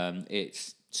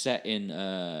 It's set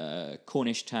in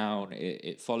Cornish town.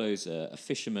 It follows a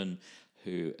fisherman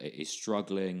who is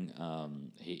struggling.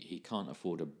 He can't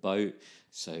afford a boat,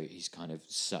 so he's kind of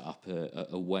set up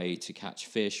a way to catch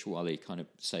fish while he kind of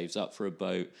saves up for a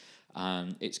boat.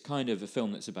 And it's kind of a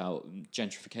film that's about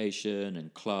gentrification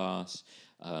and class.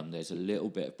 There's a little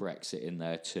bit of Brexit in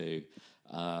there too.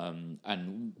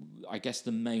 And I guess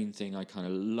the main thing I kind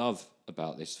of love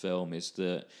about this film is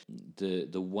that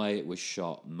the way it was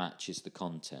shot matches the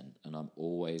content, and I'm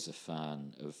always a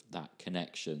fan of that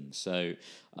connection. So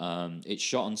it's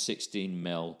shot on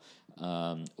 16mm.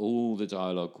 All the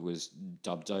dialogue was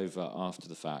dubbed over after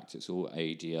the fact. It's all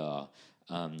ADR,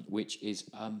 which is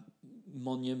a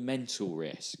monumental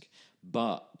risk.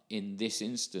 But in this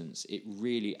instance, it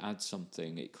really adds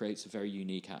something. It creates a very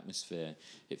unique atmosphere.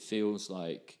 It feels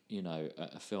like,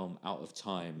 a film out of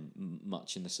time,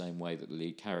 much in the same way that the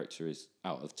lead character is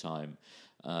out of time.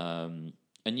 And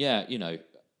yeah,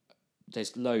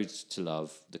 there's loads to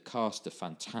love. The cast are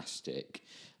fantastic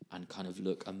and kind of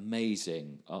look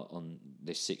amazing on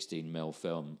this 16mm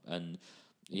film. And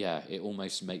yeah, it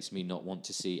almost makes me not want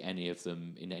to see any of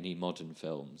them in any modern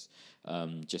films,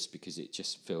 just because it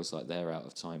just feels like they're out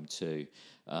of time too.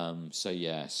 So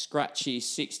yeah, scratchy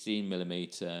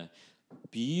 16mm,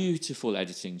 beautiful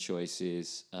editing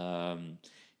choices.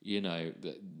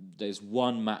 There's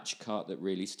one match cut that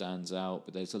really stands out,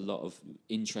 but there's a lot of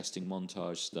interesting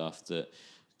montage stuff that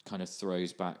kind of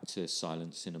throws back to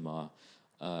silent cinema.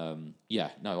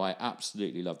 I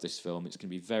absolutely love this film. It's going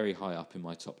to be very high up in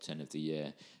my top 10 of the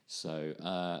year.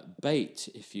 So, Bait,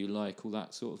 if you like all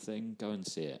that sort of thing, go and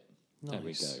see it. Nice. There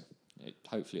we go.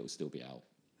 Hopefully it'll still be out.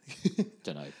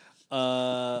 Don't know.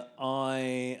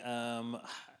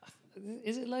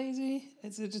 Is it lazy?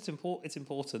 It's just It's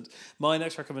important. My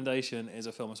next recommendation is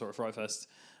a film I saw at Fright Fest.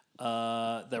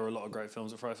 There were a lot of great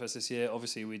films at Fright Fest this year.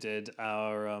 Obviously, we did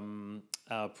our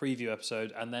preview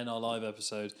episode and then our live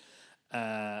episode,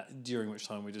 during which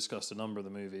time we discussed a number of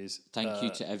the movies. Thank you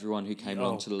to everyone who came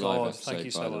on to the live episode. Thank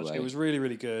you so much. Way. It was really,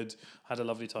 really good. Had a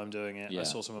lovely time doing it. Yeah. I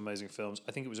saw some amazing films.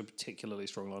 I think it was a particularly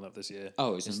strong lineup this year.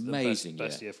 Oh, it was amazing. The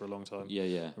best year for a long time.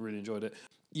 Yeah. I really enjoyed it.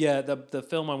 Yeah, the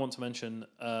film I want to mention,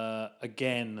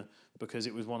 again, because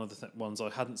it was one of the ones I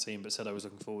hadn't seen but said I was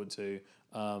looking forward to,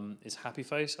 is Happy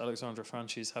Face, Alexandra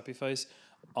Franchi's Happy Face.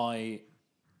 I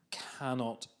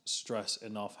cannot stress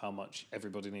enough how much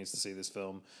everybody needs to see this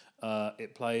film.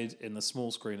 It played in the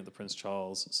small screen at the Prince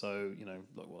Charles, so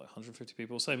 150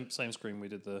 people, same screen we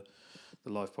did the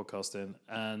live podcast in,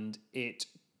 and it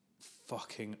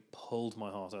fucking pulled my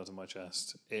heart out of my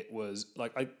chest. It was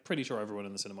like, I'm pretty sure everyone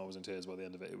in the cinema was in tears by the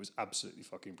end of it. It was absolutely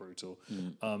fucking brutal.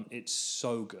 It's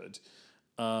so good.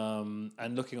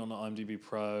 And looking on the IMDb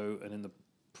Pro and in the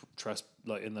press,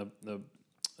 like in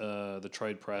the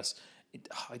trade press,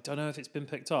 I don't know if it's been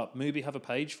picked up. Mubi have a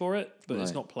page for it, but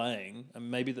it's not playing. And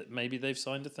maybe they've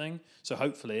signed a thing. So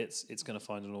hopefully it's going to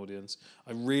find an audience.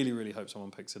 I really, really hope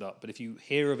someone picks it up. But if you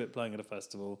hear of it playing at a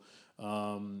festival,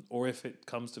 or if it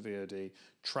comes to VOD,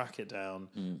 track it down.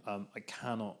 I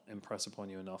cannot impress upon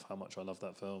you enough how much I love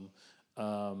that film.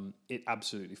 It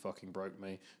absolutely fucking broke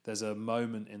me. There's a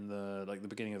moment in the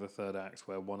beginning of the third act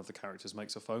where one of the characters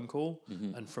makes a phone call,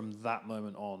 and from that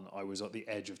moment on, I was at the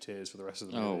edge of tears for the rest of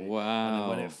the movie. Oh wow! And then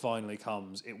when it finally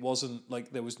comes, it wasn't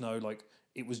like there was no like.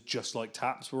 It was just like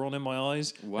taps were on in my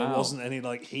eyes. Wow. There wasn't any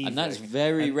like heaving. And that's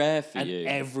very rare for you. And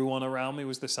everyone around me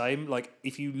was the same. Like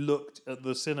if you looked at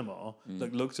the cinema,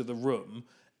 looked at the room,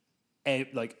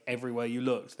 everywhere you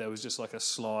looked, there was just like a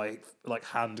sly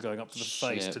hand going up to the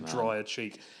face to dry a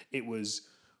cheek.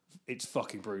 It's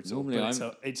fucking brutal.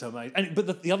 Normally it's amazing.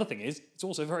 But the other thing is, it's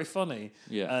also very funny.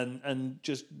 Yeah. And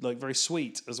just like very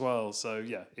sweet as well. So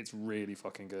yeah, it's really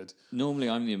fucking good. Normally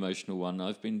I'm the emotional one.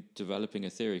 I've been developing a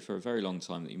theory for a very long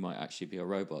time that you might actually be a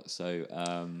robot. So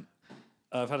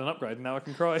I've had an upgrade and now I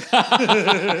can cry.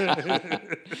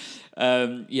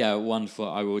 Wonderful.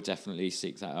 I will definitely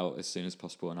seek that out as soon as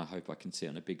possible, and I hope I can see it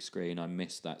on a big screen. I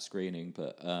missed that screening,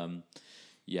 but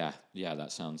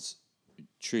that sounds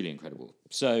truly incredible.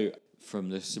 So, from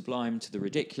the sublime to the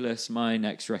ridiculous, my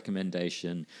next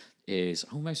recommendation is,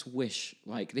 I almost wish,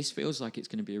 this feels like it's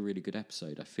going to be a really good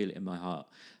episode. I feel it in my heart.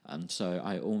 So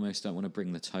I almost don't want to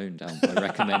bring the tone down by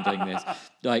recommending this.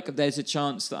 There's a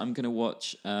chance that I'm going to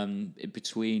watch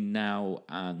between now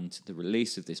and the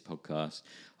release of this podcast.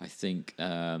 I think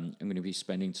I'm going to be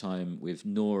spending time with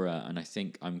Nora, and I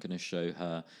think I'm going to show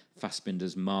her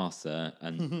Fassbinder's Martha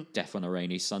and Death on a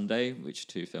Rainy Sunday, which are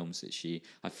two films that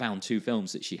I found two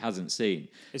films that she hasn't seen.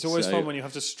 It's always fun when you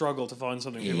have to struggle to find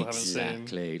something people haven't seen.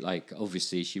 Exactly.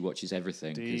 Obviously she watches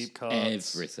everything. Deep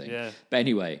cuts. Everything. Yeah. But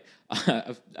anyway,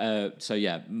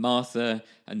 Martha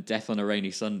and Death on a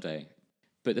Rainy Sunday.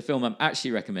 But the film I'm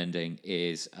actually recommending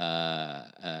is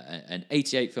an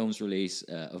 88 films release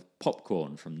of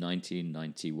Popcorn from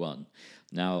 1991.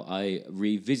 Now, I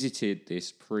revisited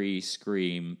this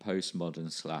pre-Scream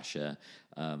postmodern slasher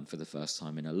for the first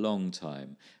time in a long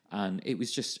time. And it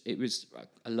was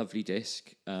a lovely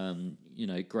disc,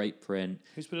 great print.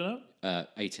 Who's put it out?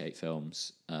 88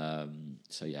 films.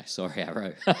 So yeah, sorry,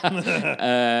 Arrow.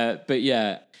 But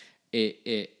yeah,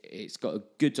 it's got a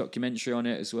good documentary on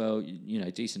it as well.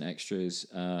 Decent extras.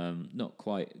 Not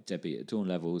quite Debbie at Dawn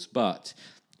levels, but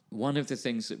one of the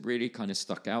things that really kind of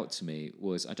stuck out to me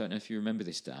was, I don't know if you remember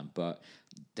this, Dan, but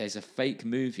there's a fake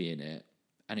movie in it,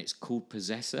 and it's called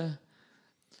Possessor.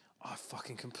 I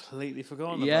fucking completely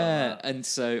forgotten about that. And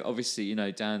so obviously,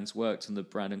 Dan's worked on the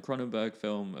Brandon Cronenberg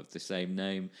film of the same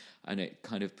name, and it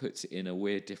kind of puts it in a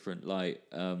weird different light.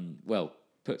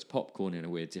 Puts Popcorn in a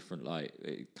weird different light,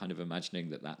 kind of imagining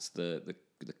that that's the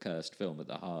cursed film at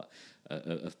the heart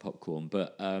of Popcorn.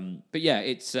 But yeah,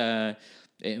 it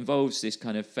involves this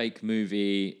kind of fake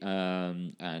movie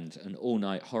and an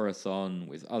all-night horror-thon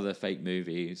with other fake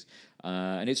movies.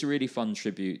 And it's a really fun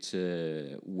tribute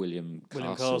to William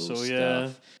Castle stuff, yeah.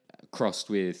 Crossed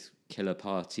with Killer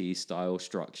Party style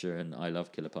structure, and I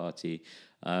love Killer Party.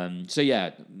 So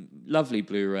yeah, lovely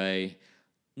Blu-ray.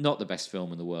 Not the best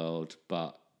film in the world,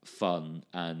 but fun.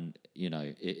 And,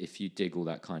 if you dig all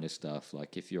that kind of stuff,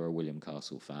 like if you're a William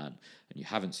Castle fan and you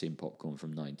haven't seen Popcorn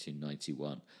from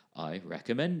 1991, I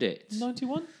recommend it.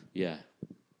 91? Yeah.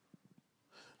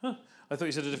 Huh. I thought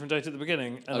you said a different date at the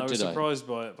beginning, and I was surprised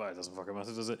by it, but it doesn't fucking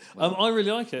matter, does it? Well, I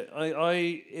really like it.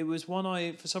 It was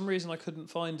one for some reason I couldn't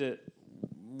find it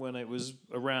when it was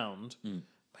around.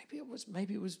 Maybe it was.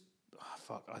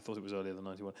 Fuck! I thought it was earlier than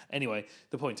 91. Anyway,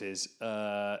 the point is,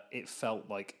 it felt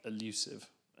like elusive.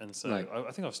 And so right.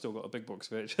 I think I've still got a big box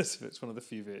VHS. It's one of the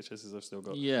few VHSs I've still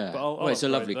got. Yeah. But I'll it's a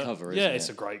lovely that. cover, isn't it? It's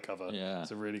a great cover. Yeah.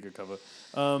 It's a really good cover.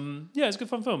 It's a good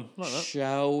fun film. I like that.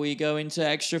 Shall we go into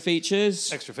extra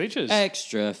features? Extra features.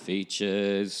 Extra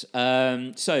features.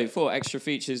 So for extra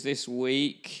features this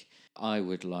week, I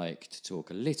would like to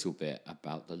talk a little bit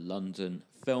about the London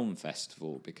Film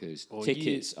Festival, because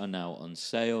tickets are now on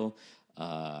sale.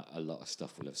 A lot of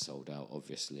stuff will have sold out,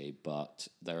 obviously, but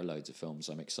there are loads of films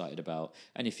I'm excited about.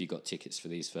 And if you got tickets for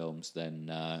these films,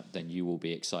 then you will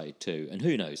be excited too. And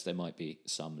who knows, there might be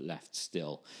some left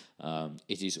still.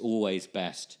 It is always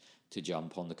best to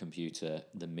jump on the computer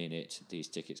the minute these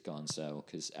tickets go on sale,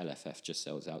 because LFF just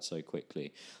sells out so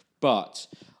quickly. But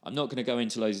I'm not going to go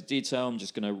into loads of detail. I'm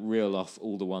just going to reel off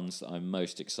all the ones that I'm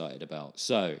most excited about.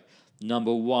 So,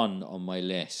 number one on my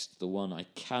list, the one I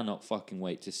cannot fucking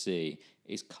wait to see,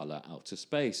 is Colour Outer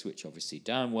Space, which obviously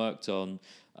Dan worked on,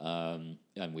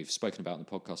 and we've spoken about in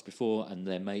the podcast before, and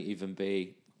there may even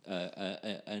be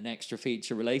an extra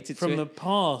feature related from to the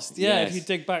past. Yeah, Yes. if you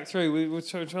dig back through, we were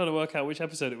trying to work out which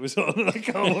episode it was on, and I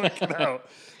can't work it out.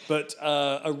 But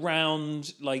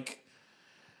around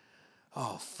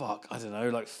I don't know,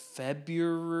 like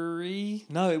February?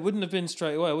 No, it wouldn't have been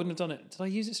straight away. I wouldn't have done it. Did I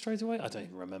use it straight away? I don't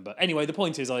even remember. Anyway, the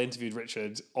point is I interviewed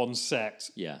Richard on set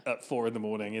at 4 a.m.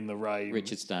 in the rain.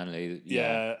 Richard Stanley.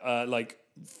 Yeah,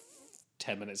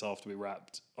 10 minutes after we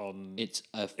wrapped on... It's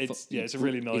a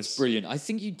really nice... It's brilliant. I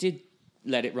think you did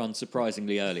let it run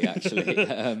surprisingly early, actually.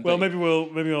 Well, maybe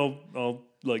I'll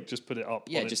just put it up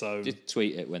on its own. Just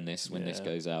tweet it when this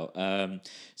goes out.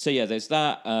 There's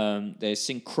that. There's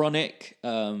Synchronic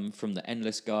from the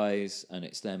Endless guys, and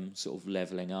it's them sort of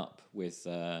leveling up with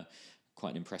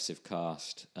quite an impressive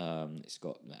cast. It's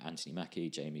got Anthony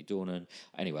Mackie, Jamie Dornan.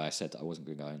 Anyway, I said that I wasn't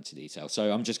going to go into detail,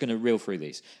 so I'm just going to reel through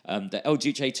these. The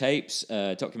LGJ Tapes,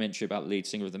 documentary about the lead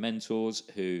singer of The Mentors,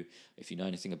 who, if you know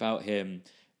anything about him,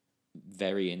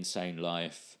 very insane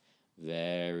life,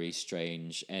 very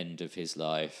strange end of his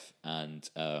life, and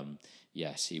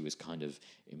yes, he was kind of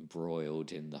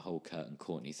embroiled in the whole Kurt and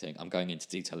Courtney thing. I'm going into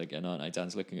detail again, aren't I?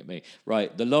 Dan's looking at me.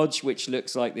 Right, The Lodge, which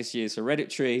looks like this year's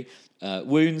Hereditary,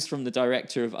 Wounds from the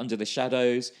director of Under the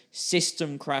Shadows,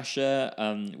 System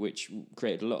Crasher, which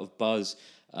created a lot of buzz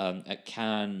at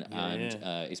Cannes,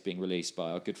 and is being released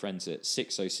by our good friends at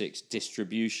 606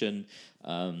 Distribution.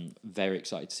 Very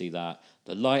excited to see that.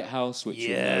 The Lighthouse, which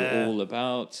you know all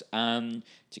about, and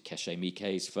Takeshi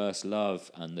Miike's First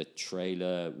Love, and the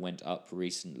trailer went up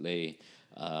recently.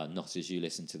 Not as you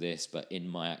listen to this, but in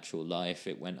my actual life,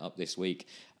 it went up this week,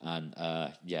 and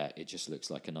it just looks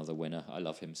like another winner. I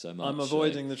love him so much. I'm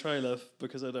avoiding the trailer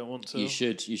because I don't want to. You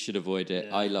should avoid it.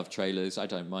 Yeah. I love trailers. I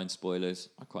don't mind spoilers.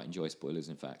 I quite enjoy spoilers,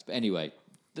 in fact. But anyway,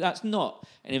 that's not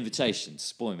an invitation to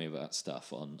spoil me about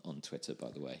stuff on Twitter,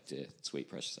 by the way, dear sweet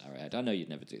precious Arrowhead. I know you'd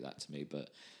never do that to me, but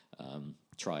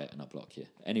try it and I'll block you.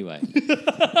 Anyway.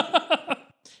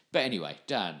 But anyway,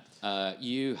 Dan,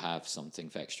 you have something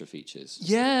for extra features.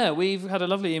 Yeah, we've had a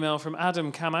lovely email from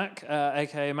Adam Kamak,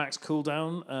 aka Max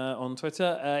Cooldown, on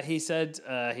Twitter. He said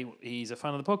he's a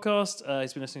fan of the podcast.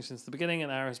 He's been listening since the beginning, and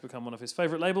Arrow has become one of his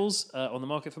favourite labels on the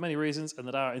market for many reasons, and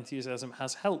that our enthusiasm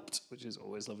has helped, which is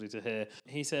always lovely to hear.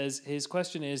 He says his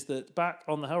question is that back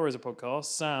on the Hellraiser podcast,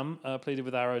 Sam pleaded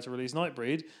with Arrow to release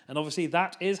Nightbreed, and obviously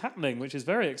that is happening, which is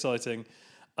very exciting.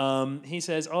 He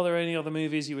says, are there any other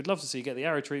movies you would love to see get the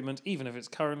Arrow treatment, even if it's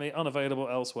currently unavailable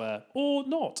elsewhere or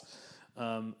not?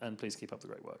 And please keep up the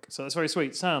great work. So that's very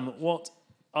sweet. Sam, what's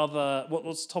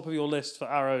top of your list for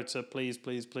Arrow to please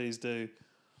do?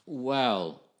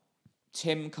 Well,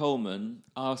 Tim Coleman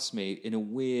asked me, in a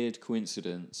weird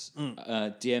coincidence,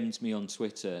 DM'd me on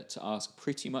Twitter to ask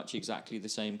pretty much exactly the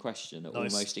same question at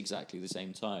almost exactly the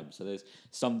same time. So there's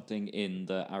something in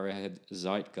the Arrowhead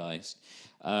zeitgeist.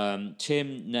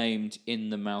 Tim named In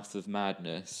the Mouth of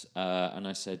Madness, and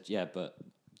I said, yeah, but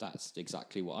that's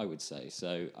exactly what I would say.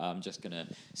 So I'm just going to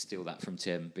steal that from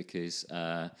Tim because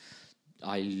I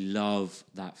love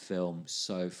that film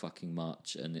so fucking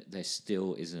much, and there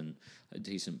still isn't a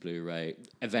decent Blu-ray.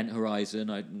 Event Horizon,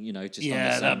 just on the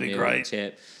Sam Neill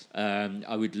tip.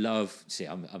 I would love. See,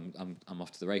 I'm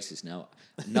off to the races now.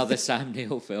 Another Sam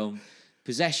Neill film.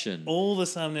 Possession. All the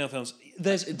Sam Neill films.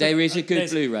 There is a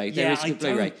good Blu-ray. There is a good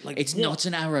Blu-ray. Like, it's not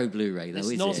an Arrow Blu-ray, though, is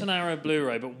it? It's not an Arrow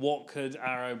Blu-ray, but what could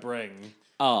Arrow bring?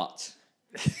 Art.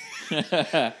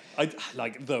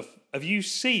 Have you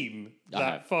seen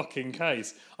that fucking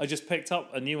case? I just picked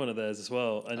up a new one of theirs as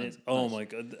well, and it's my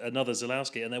god, another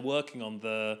Zalowski, and they're working on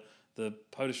the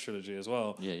Polish trilogy as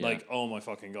well. Yeah. Oh my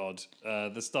fucking god,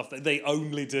 the stuff that they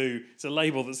only do. It's a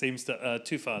label that seems to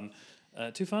Too Fun.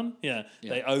 Too Fun? Yeah.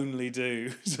 They only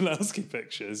do Zalowski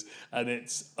pictures, and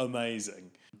it's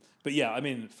amazing. But yeah, I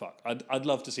mean, fuck. I'd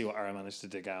love to see what Arrow managed to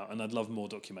dig out, and I'd love more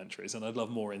documentaries, and I'd love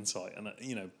more insight, and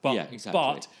exactly.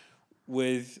 But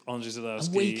with Andrzej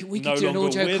Zalowski, we no could do an longer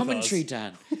audio with commentary, us.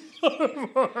 Dan.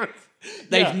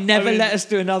 They've never let us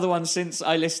do another one since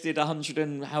I listed 100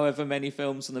 and however many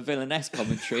films on the Villainess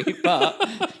commentary, but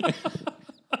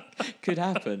could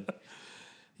happen.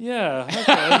 Yeah.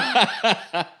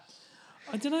 Okay.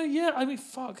 I don't know. Yeah, I mean,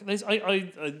 fuck. I'm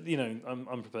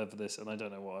prepared for this, and I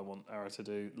don't know what I want Arrow to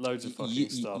do. Loads of fucking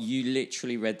stuff. You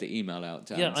literally read the email out,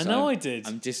 Dan. Yeah, I know I did.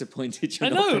 I'm disappointed you're I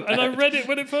not know, prepared. and I read it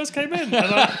when it first came in, and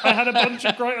I had a bunch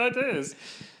of great ideas,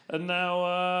 and now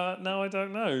I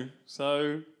don't know.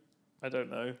 So I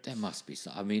don't know. There must be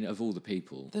some. I mean, of all the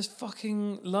people, there's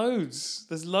fucking loads.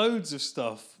 There's loads of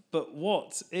stuff, but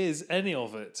what is any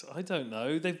of it? I don't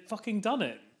know. They've fucking done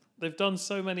it. They've done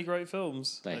so many great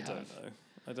films.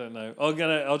 I don't know.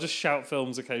 I'll just shout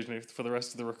films occasionally for the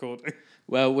rest of the recording.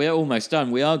 Well, we're almost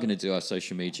done. We are going to do our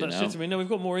social media now. Shit to me. No, we've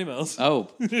got more emails. Oh.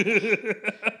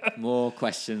 More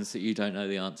questions that you don't know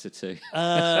the answer to.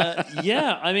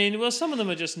 Yeah, I mean, well, some of them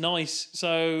are just nice.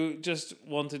 So just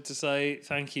wanted to say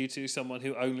thank you to someone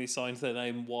who only signed their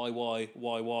name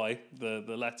YYYY,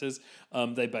 the letters.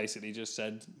 They basically just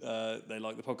said they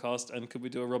like the podcast and could we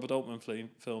do a Robert Altman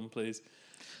film, please?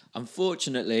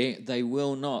 Unfortunately, they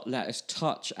will not let us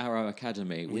touch Arrow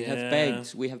Academy. We have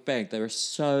begged. There are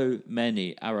so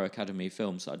many Arrow Academy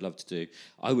films that I'd love to do.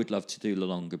 I would love to do La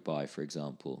Long Goodbye, for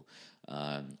example.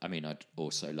 I'd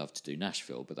also love to do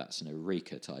Nashville, but that's an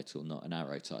Eureka title, not an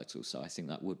Arrow title. So I think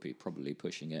that would be probably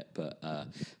pushing it, but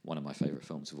one of my favourite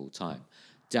films of all time.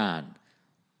 Dan,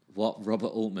 what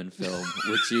Robert Altman film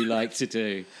would you like to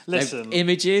do? Listen.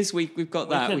 Images, we've got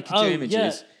that. We could do Images.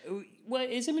 Yeah. Well,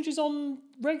 is Images on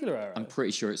regular Arrow? I'm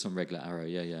pretty sure it's on regular Arrow,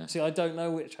 yeah. See, I don't know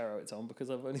which Arrow it's on because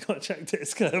I've only got a check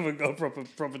disc. I haven't got a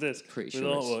proper disc. Pretty with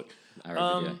sure artwork. It's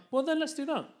Arrow Video. Well, then let's do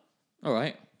that. All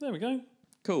right. There we go.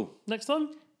 Cool. Next time?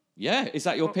 Yeah, is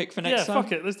that your pick for next time? Yeah,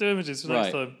 fuck it. Let's do Images for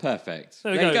next time. Perfect.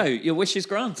 There you go. Your wish is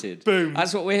granted. Boom.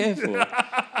 That's what we're here for.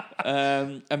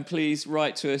 And please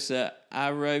write to us at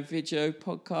Arrow Video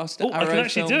Podcast. I can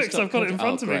actually do it because I've got it in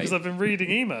front of me because I've been reading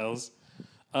emails.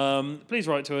 Please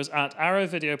write to us at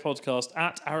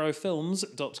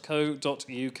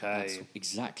arrowvideopodcast@arrowfilms.co.uk. That's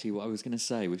exactly what I was going to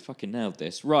say. We fucking nailed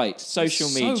this. Right, social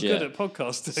media. So good at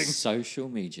podcasting. Social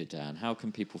media, Dan. How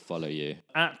can people follow you?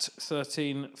 At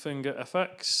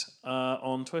 13fingerfx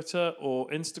on Twitter or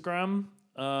Instagram.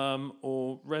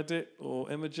 Or Reddit or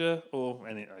Imager or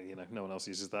any, no one else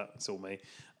uses that. It's all me.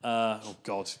 Oh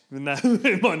God, no,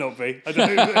 it might not be. I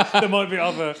don't know. There might be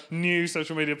other new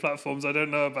social media platforms I don't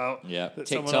know about. Yeah,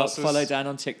 TikTok. Follow Dan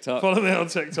on TikTok. Follow me on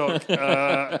TikTok.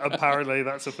 Apparently,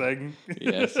 that's a thing.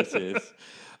 Yes, it is.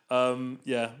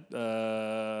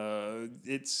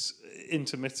 It's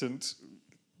intermittent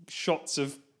shots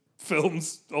of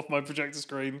films off my projector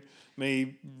screen.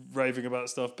 me raving about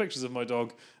stuff, pictures of my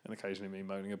dog, and occasionally me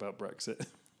moaning about Brexit.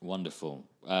 Wonderful.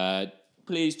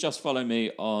 Please just follow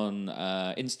me on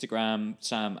Instagram,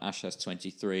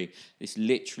 SamAshas23. This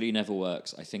literally never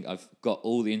works. I think I've got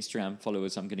all the Instagram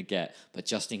followers I'm going to get, but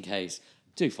just in case,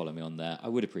 do follow me on there. I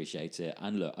would appreciate it.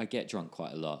 And look, I get drunk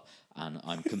quite a lot, and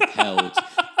I'm compelled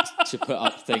to put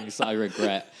up things that I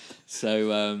regret.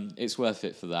 So it's worth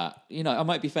it for that. You know, I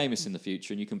might be famous in the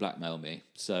future, and you can blackmail me.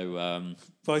 So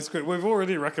Vice Grip, we've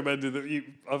already recommended that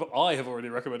I have already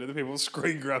recommended that people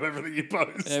screen grab everything you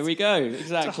post. there we go.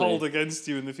 Exactly. To hold against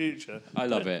you in the future. I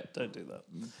love it. Don't do that.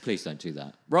 Please don't do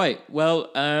that. Right.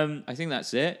 Well, I think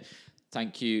that's it.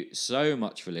 Thank you so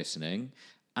much for listening.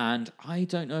 And I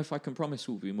don't know if I can promise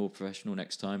we'll be more professional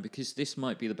next time, because this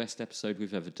might be the best episode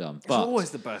we've ever done. It's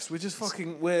always the best. We're just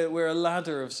we're a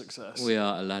ladder of success. We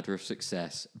are a ladder of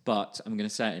success. But I'm going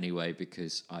to say it anyway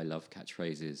because I love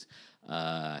catchphrases.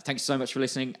 Thank you so much for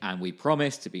listening, and we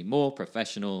promise to be more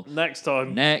professional next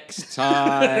time. Next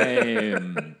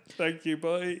time. Thank you.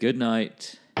 Bye. Good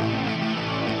night.